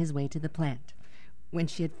by on his way to the plant. When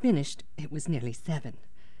she had finished, it was nearly 7.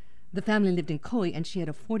 The family lived in Koi, and she had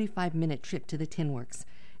a 45-minute trip to the tin works.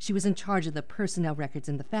 She was in charge of the personnel records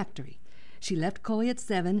in the factory. She left Koi at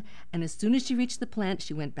 7, and as soon as she reached the plant,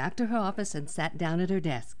 she went back to her office and sat down at her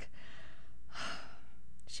desk.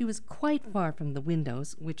 She was quite far from the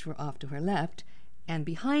windows, which were off to her left, and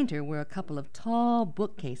behind her were a couple of tall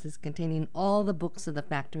bookcases containing all the books of the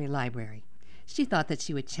factory library. She thought that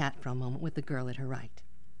she would chat for a moment with the girl at her right.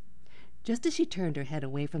 Just as she turned her head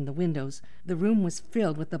away from the windows, the room was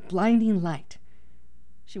filled with a blinding light.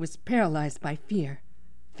 She was paralyzed by fear,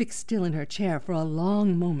 fixed still in her chair for a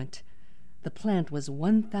long moment. The plant was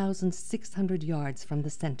 1,600 yards from the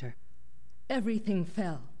center. Everything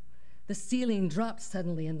fell. The ceiling dropped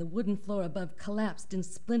suddenly, and the wooden floor above collapsed in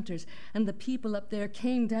splinters, and the people up there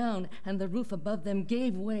came down, and the roof above them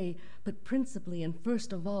gave way. But principally and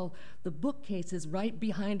first of all, the bookcases right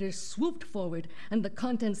behind her swooped forward, and the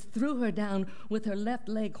contents threw her down, with her left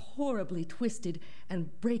leg horribly twisted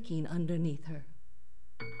and breaking underneath her.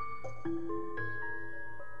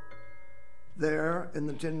 There in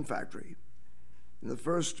the tin factory, in the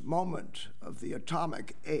first moment of the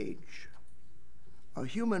atomic age, a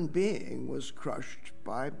human being was crushed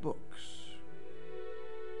by books.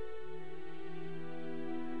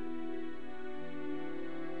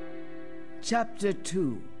 Chapter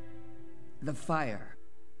 2. The Fire.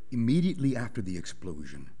 Immediately after the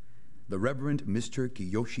explosion, the Reverend Mr.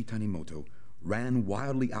 Kiyoshi Tanimoto ran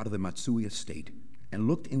wildly out of the Matsui estate and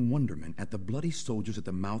looked in wonderment at the bloody soldiers at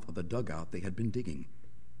the mouth of the dugout they had been digging.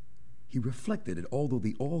 He reflected that although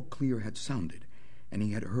the all-clear had sounded and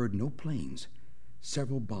he had heard no planes,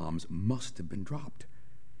 several bombs must have been dropped.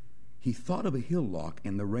 He thought of a hillock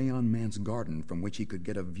in the Rayon man's garden from which he could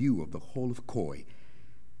get a view of the whole of Koi,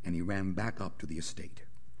 and he ran back up to the estate.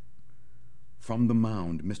 From the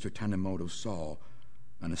mound, Mr. Tanimoto saw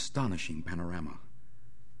an astonishing panorama.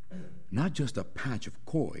 Not just a patch of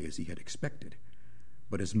koi as he had expected,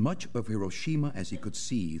 but as much of Hiroshima as he could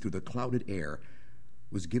see through the clouded air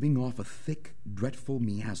was giving off a thick, dreadful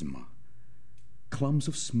miasma. Clumps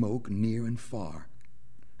of smoke near and far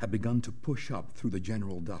had begun to push up through the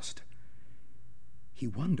general dust. He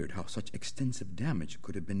wondered how such extensive damage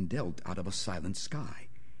could have been dealt out of a silent sky.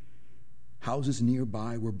 Houses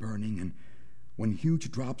nearby were burning, and when huge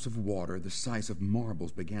drops of water the size of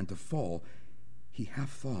marbles began to fall, he half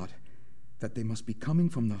thought that they must be coming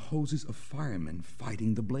from the hoses of firemen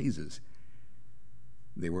fighting the blazes.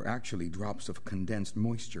 They were actually drops of condensed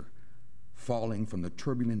moisture, falling from the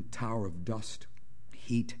turbulent tower of dust,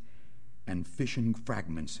 heat, and fission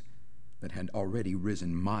fragments that had already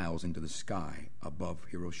risen miles into the sky above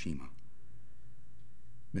Hiroshima.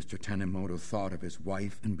 Mr. Tanimoto thought of his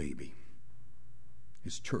wife and baby,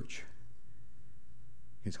 his church,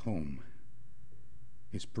 his home,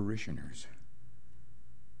 his parishioners,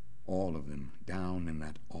 all of them down in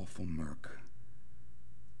that awful murk.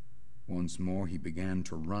 Once more he began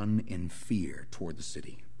to run in fear toward the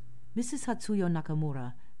city. Mrs. Hatsuyo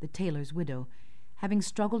Nakamura, the tailor's widow, having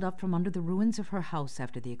struggled up from under the ruins of her house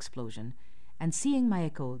after the explosion, and seeing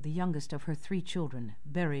Maeko, the youngest of her 3 children,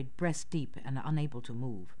 buried breast-deep and unable to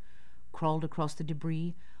move, crawled across the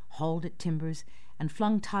debris, hauled at timbers, and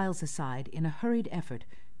flung tiles aside in a hurried effort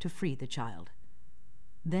to free the child.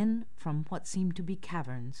 Then, from what seemed to be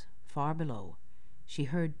caverns far below, she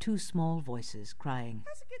heard 2 small voices crying,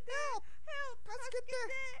 "Help! Help!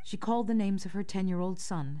 She called the names of her 10-year-old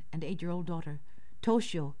son and 8-year-old daughter,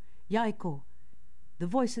 Toshio, Yaiko. The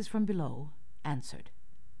voices from below answered.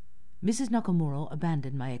 Mrs. Nakamura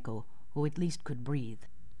abandoned Maeko, who at least could breathe,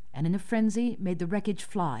 and in a frenzy made the wreckage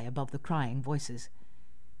fly above the crying voices.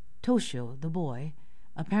 Toshio, the boy,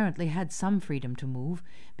 apparently had some freedom to move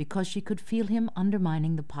because she could feel him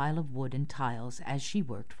undermining the pile of wood and tiles as she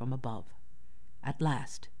worked from above. At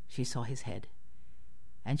last she saw his head,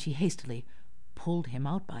 and she hastily pulled him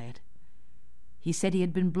out by it. He said he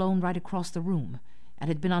had been blown right across the room and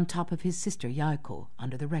had been on top of his sister Yaiko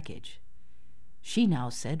under the wreckage. She now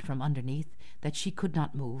said from underneath that she could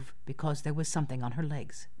not move because there was something on her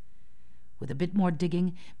legs. With a bit more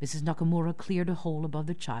digging, Mrs. Nakamura cleared a hole above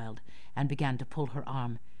the child and began to pull her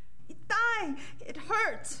arm. "Itai! It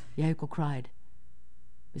hurts!" Yaiko cried.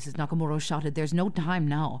 Mrs. Nakamura shouted, "There's no time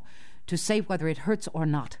now to say whether it hurts or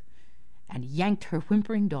not," and yanked her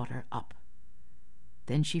whimpering daughter up.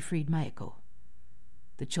 Then she freed Maeko.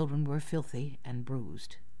 The children were filthy and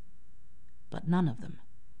bruised, but none of them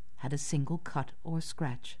had a single cut or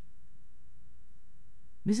scratch.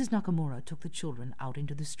 Mrs. Nakamura took the children out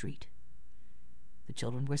into the street. The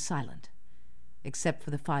children were silent, except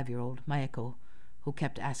for the 5-year-old, Maeko, who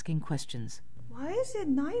kept asking questions. "Why is it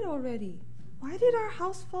night already? Why did our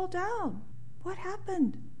house fall down? What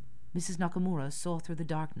happened?" Mrs. Nakamura saw through the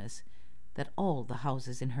darkness that all the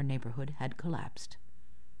houses in her neighborhood had collapsed.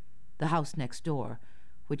 The house next door,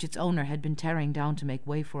 which its owner had been tearing down to make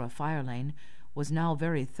way for a fire lane, was now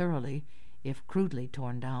very thoroughly, if crudely,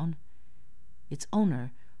 torn down. Its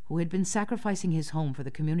owner, who had been sacrificing his home for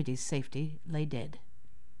the community's safety, lay dead.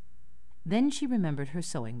 Then she remembered her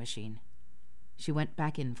sewing machine. She went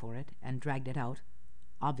back in for it and dragged it out.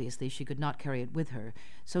 Obviously she could not carry it with her,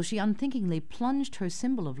 so she unthinkingly plunged her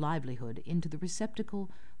symbol of livelihood into the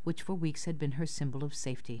receptacle which for weeks had been her symbol of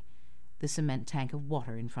safety, the cement tank of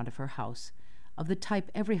water in front of her house, of the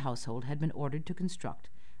type every household had been ordered to construct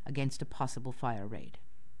against a possible fire raid.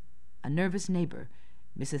 A nervous neighbor,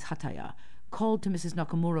 Mrs. Hataya, called to Mrs.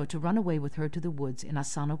 Nakamura to run away with her to the woods in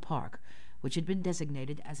Asano Park, which had been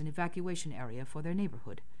designated as an evacuation area for their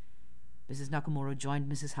neighborhood. Mrs. Nakamura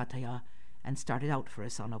joined Mrs. Hataya and started out for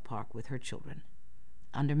Asano Park with her children.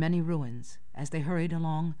 Under many ruins, as they hurried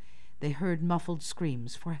along, they heard muffled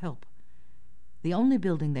screams for help. The only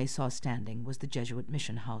building they saw standing was the Jesuit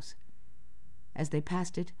mission house. As they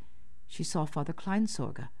passed it, she saw Father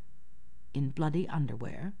Kleinsorge, in bloody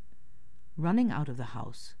underwear, running out of the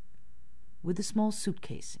house with a small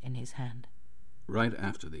suitcase in his hand. Right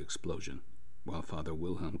after the explosion, while Father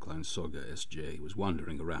Wilhelm Kleinsorge, S.J., was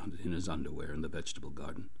wandering around in his underwear in the vegetable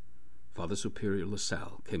garden, Father Superior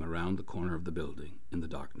LaSalle came around the corner of the building in the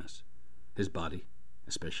darkness. His body,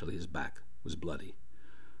 especially his back, was bloody.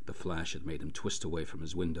 The flash had made him twist away from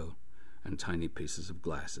his window, and tiny pieces of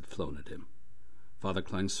glass had flown at him. Father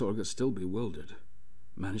Kleinsorge, still bewildered,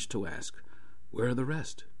 managed to ask, "Where are the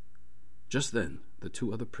rest?" Just then, the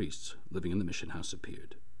 2 other priests living in the mission house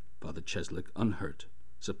appeared. Father Cheslick, unhurt,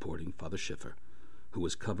 supporting Father Schiffer, who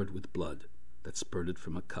was covered with blood that spurted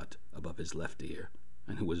from a cut above his left ear,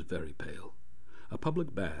 and who was very pale. A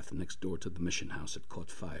public bath next door to the mission house had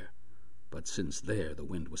caught fire, but since there the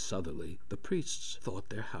wind was southerly, the priests thought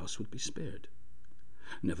their house would be spared.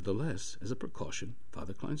 Nevertheless, as a precaution,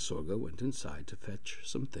 Father Kleinsorge went inside to fetch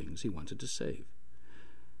some things he wanted to save.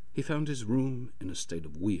 He found his room in a state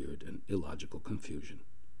of weird and illogical confusion.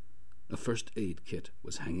 A first aid kit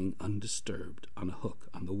was hanging undisturbed on a hook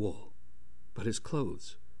on the wall, but his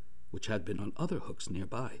clothes, which had been on other hooks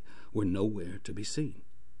nearby, were nowhere to be seen.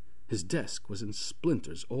 His desk was in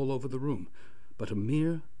splinters all over the room, but a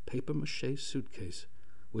mere papier-mâché suitcase,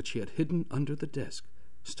 which he had hidden under the desk,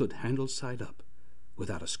 stood handle side up,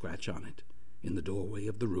 without a scratch on it, in the doorway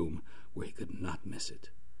of the room where he could not miss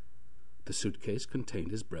it. The suitcase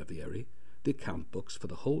contained his breviary, the account books for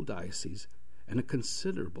the whole diocese, and a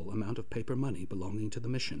considerable amount of paper money belonging to the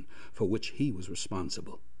mission, for which he was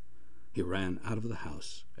responsible. He ran out of the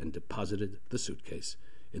house and deposited the suitcase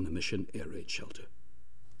in the mission air raid shelter.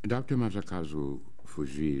 Dr. Masakazu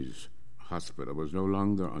Fuji's hospital was no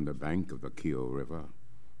longer on the bank of the Kyo River.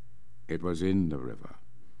 It was in the river.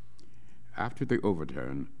 After the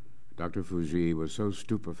overturn, Dr. Fuji was so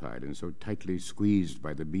stupefied and so tightly squeezed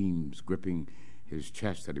by the beams gripping his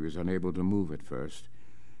chest that he was unable to move at first,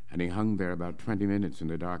 and he hung there about 20 minutes in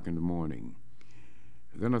the darkened morning.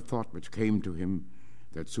 Then a thought which came to him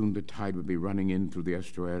that soon the tide would be running in through the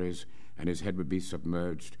estuaries and his head would be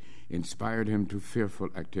submerged inspired him to fearful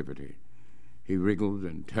activity. He wriggled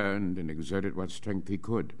and turned and exerted what strength he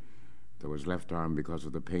could, though his left arm, because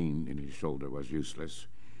of the pain in his shoulder, was useless,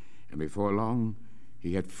 and before long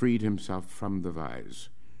he had freed himself from the vise.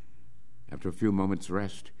 After a few moments'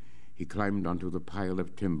 rest, he climbed onto the pile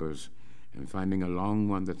of timbers, and finding a long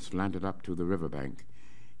one that slanted up to the riverbank,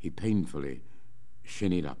 he painfully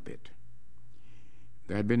shinnied up it.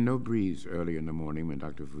 There had been no breeze early in the morning when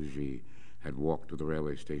Dr. Fuji had walked to the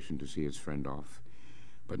railway station to see his friend off,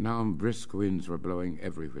 but now brisk winds were blowing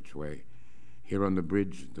every which way. Here on the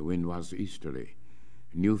bridge the wind was easterly.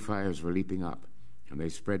 New fires were leaping up, and they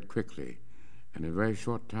spread quickly, and in a very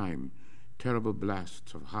short time terrible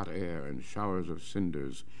blasts of hot air and showers of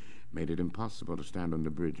cinders made it impossible to stand on the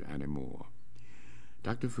bridge anymore.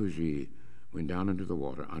 Dr. Fuji went down into the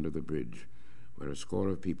water under the bridge, where a score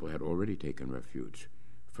of people had already taken refuge.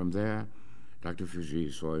 From there, Dr. Fuji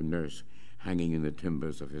saw a nurse hanging in the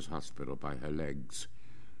timbers of his hospital by her legs,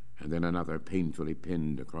 and then another painfully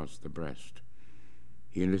pinned across the breast.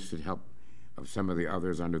 He enlisted help of some of the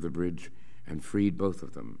others under the bridge and freed both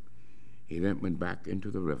of them. He then went back into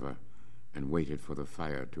the river and waited for the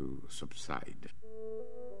fire to subside.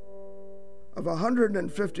 Of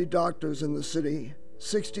 150 doctors in the city,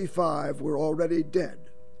 65 were already dead,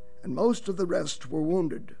 and most of the rest were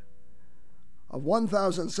wounded. Of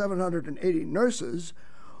 1,780 nurses,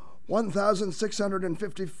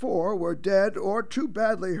 1,654 were dead or too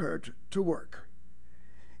badly hurt to work.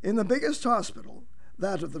 In the biggest hospital,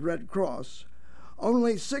 that of the Red Cross,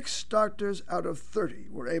 only 6 doctors out of 30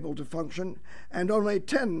 were able to function, and only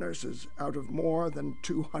 10 nurses out of more than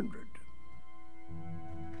 200.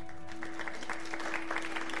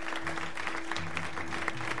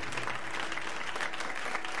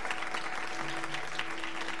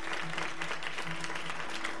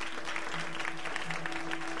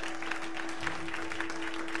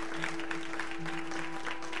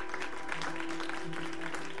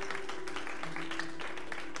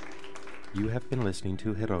 You have been listening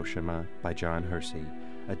to Hiroshima by John Hersey,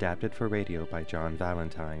 adapted for radio by John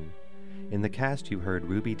Valentine. In the cast you heard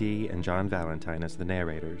Ruby Dee and John Valentine as the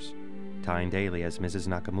narrators, Tyne Daly as Mrs.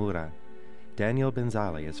 Nakamura, Daniel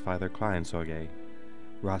Benzali as Father Kleinsorge,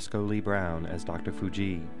 Roscoe Lee Brown as Dr.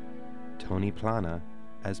 Fuji, Tony Plana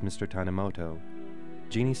as Mr. Tanimoto,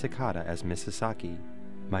 Jeannie Sakata as Miss Sasaki,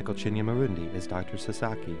 Michael Chinyamarundi as Dr.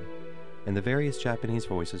 Sasaki, and the various Japanese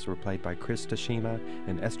voices were played by Chris Tashima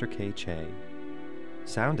and Esther K. Che.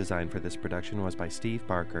 Sound design for this production was by Steve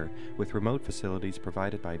Barker, with remote facilities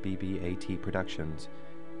provided by BBAT Productions.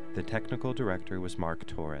 The technical director was Mark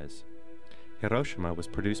Torres. Hiroshima was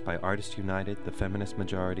produced by Artists United, the Feminist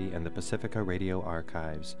Majority, and the Pacifica Radio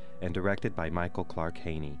Archives, and directed by Michael Clark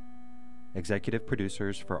Haney. Executive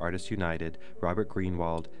producers for Artists United, Robert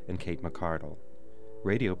Greenwald and Kate McCardle.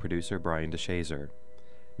 Radio producer Brian DeShazer.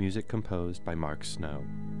 Music composed by Mark Snow.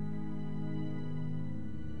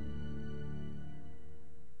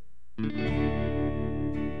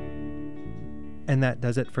 And that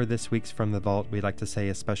does it for this week's From the Vault. We'd like to say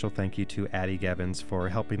a special thank you to Addie Gebbins for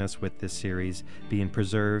helping us with this series being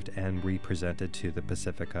preserved and represented to the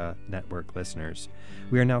Pacifica Network listeners.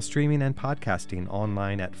 We are now streaming and podcasting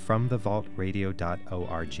online at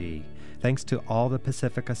fromthevaultradio.org. Thanks to all the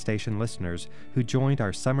Pacifica Station listeners who joined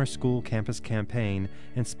our summer school campus campaign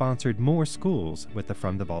and sponsored more schools with the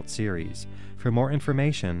From the Vault series. For more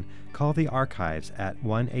information, call the archives at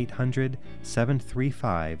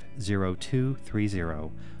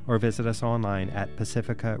 1-800-735-0230 or visit us online at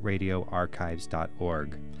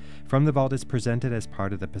pacificaradioarchives.org. From the Vault is presented as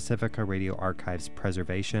part of the Pacifica Radio Archives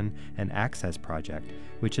Preservation and Access Project,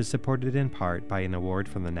 which is supported in part by an award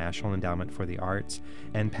from the National Endowment for the Arts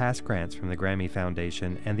and past grants from the Grammy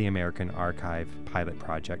Foundation and the American Archive Pilot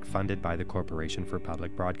Project funded by the Corporation for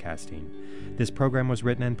Public Broadcasting. This program was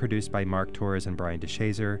written and produced by Mark Torres and Brian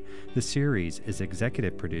DeShazer. The series is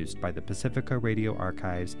executive produced by the Pacifica Radio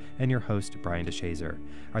Archives and your host, Brian DeShazer.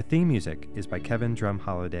 Our theme music is by Kevin Drum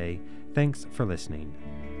Holiday. Thanks for listening.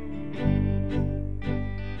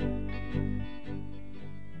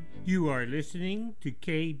 You are listening to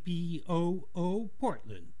KBOO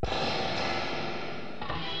Portland.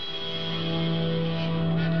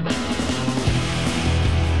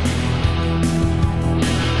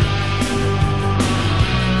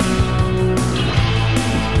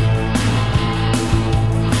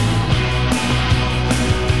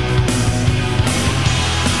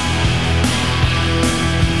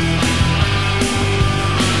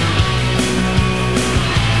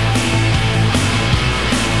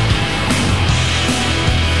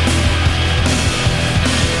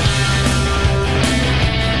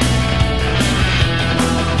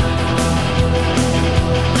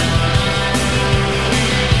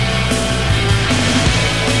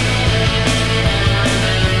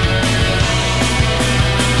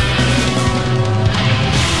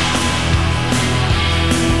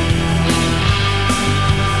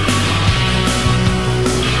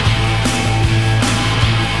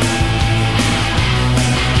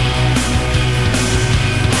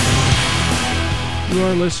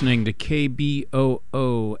 Listening to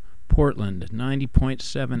KBOO Portland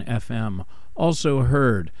 90.7 FM, also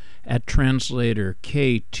heard at translator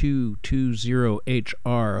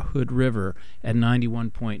K220HR Hood River at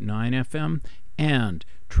 91.9 FM and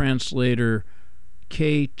translator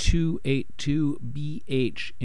K282BH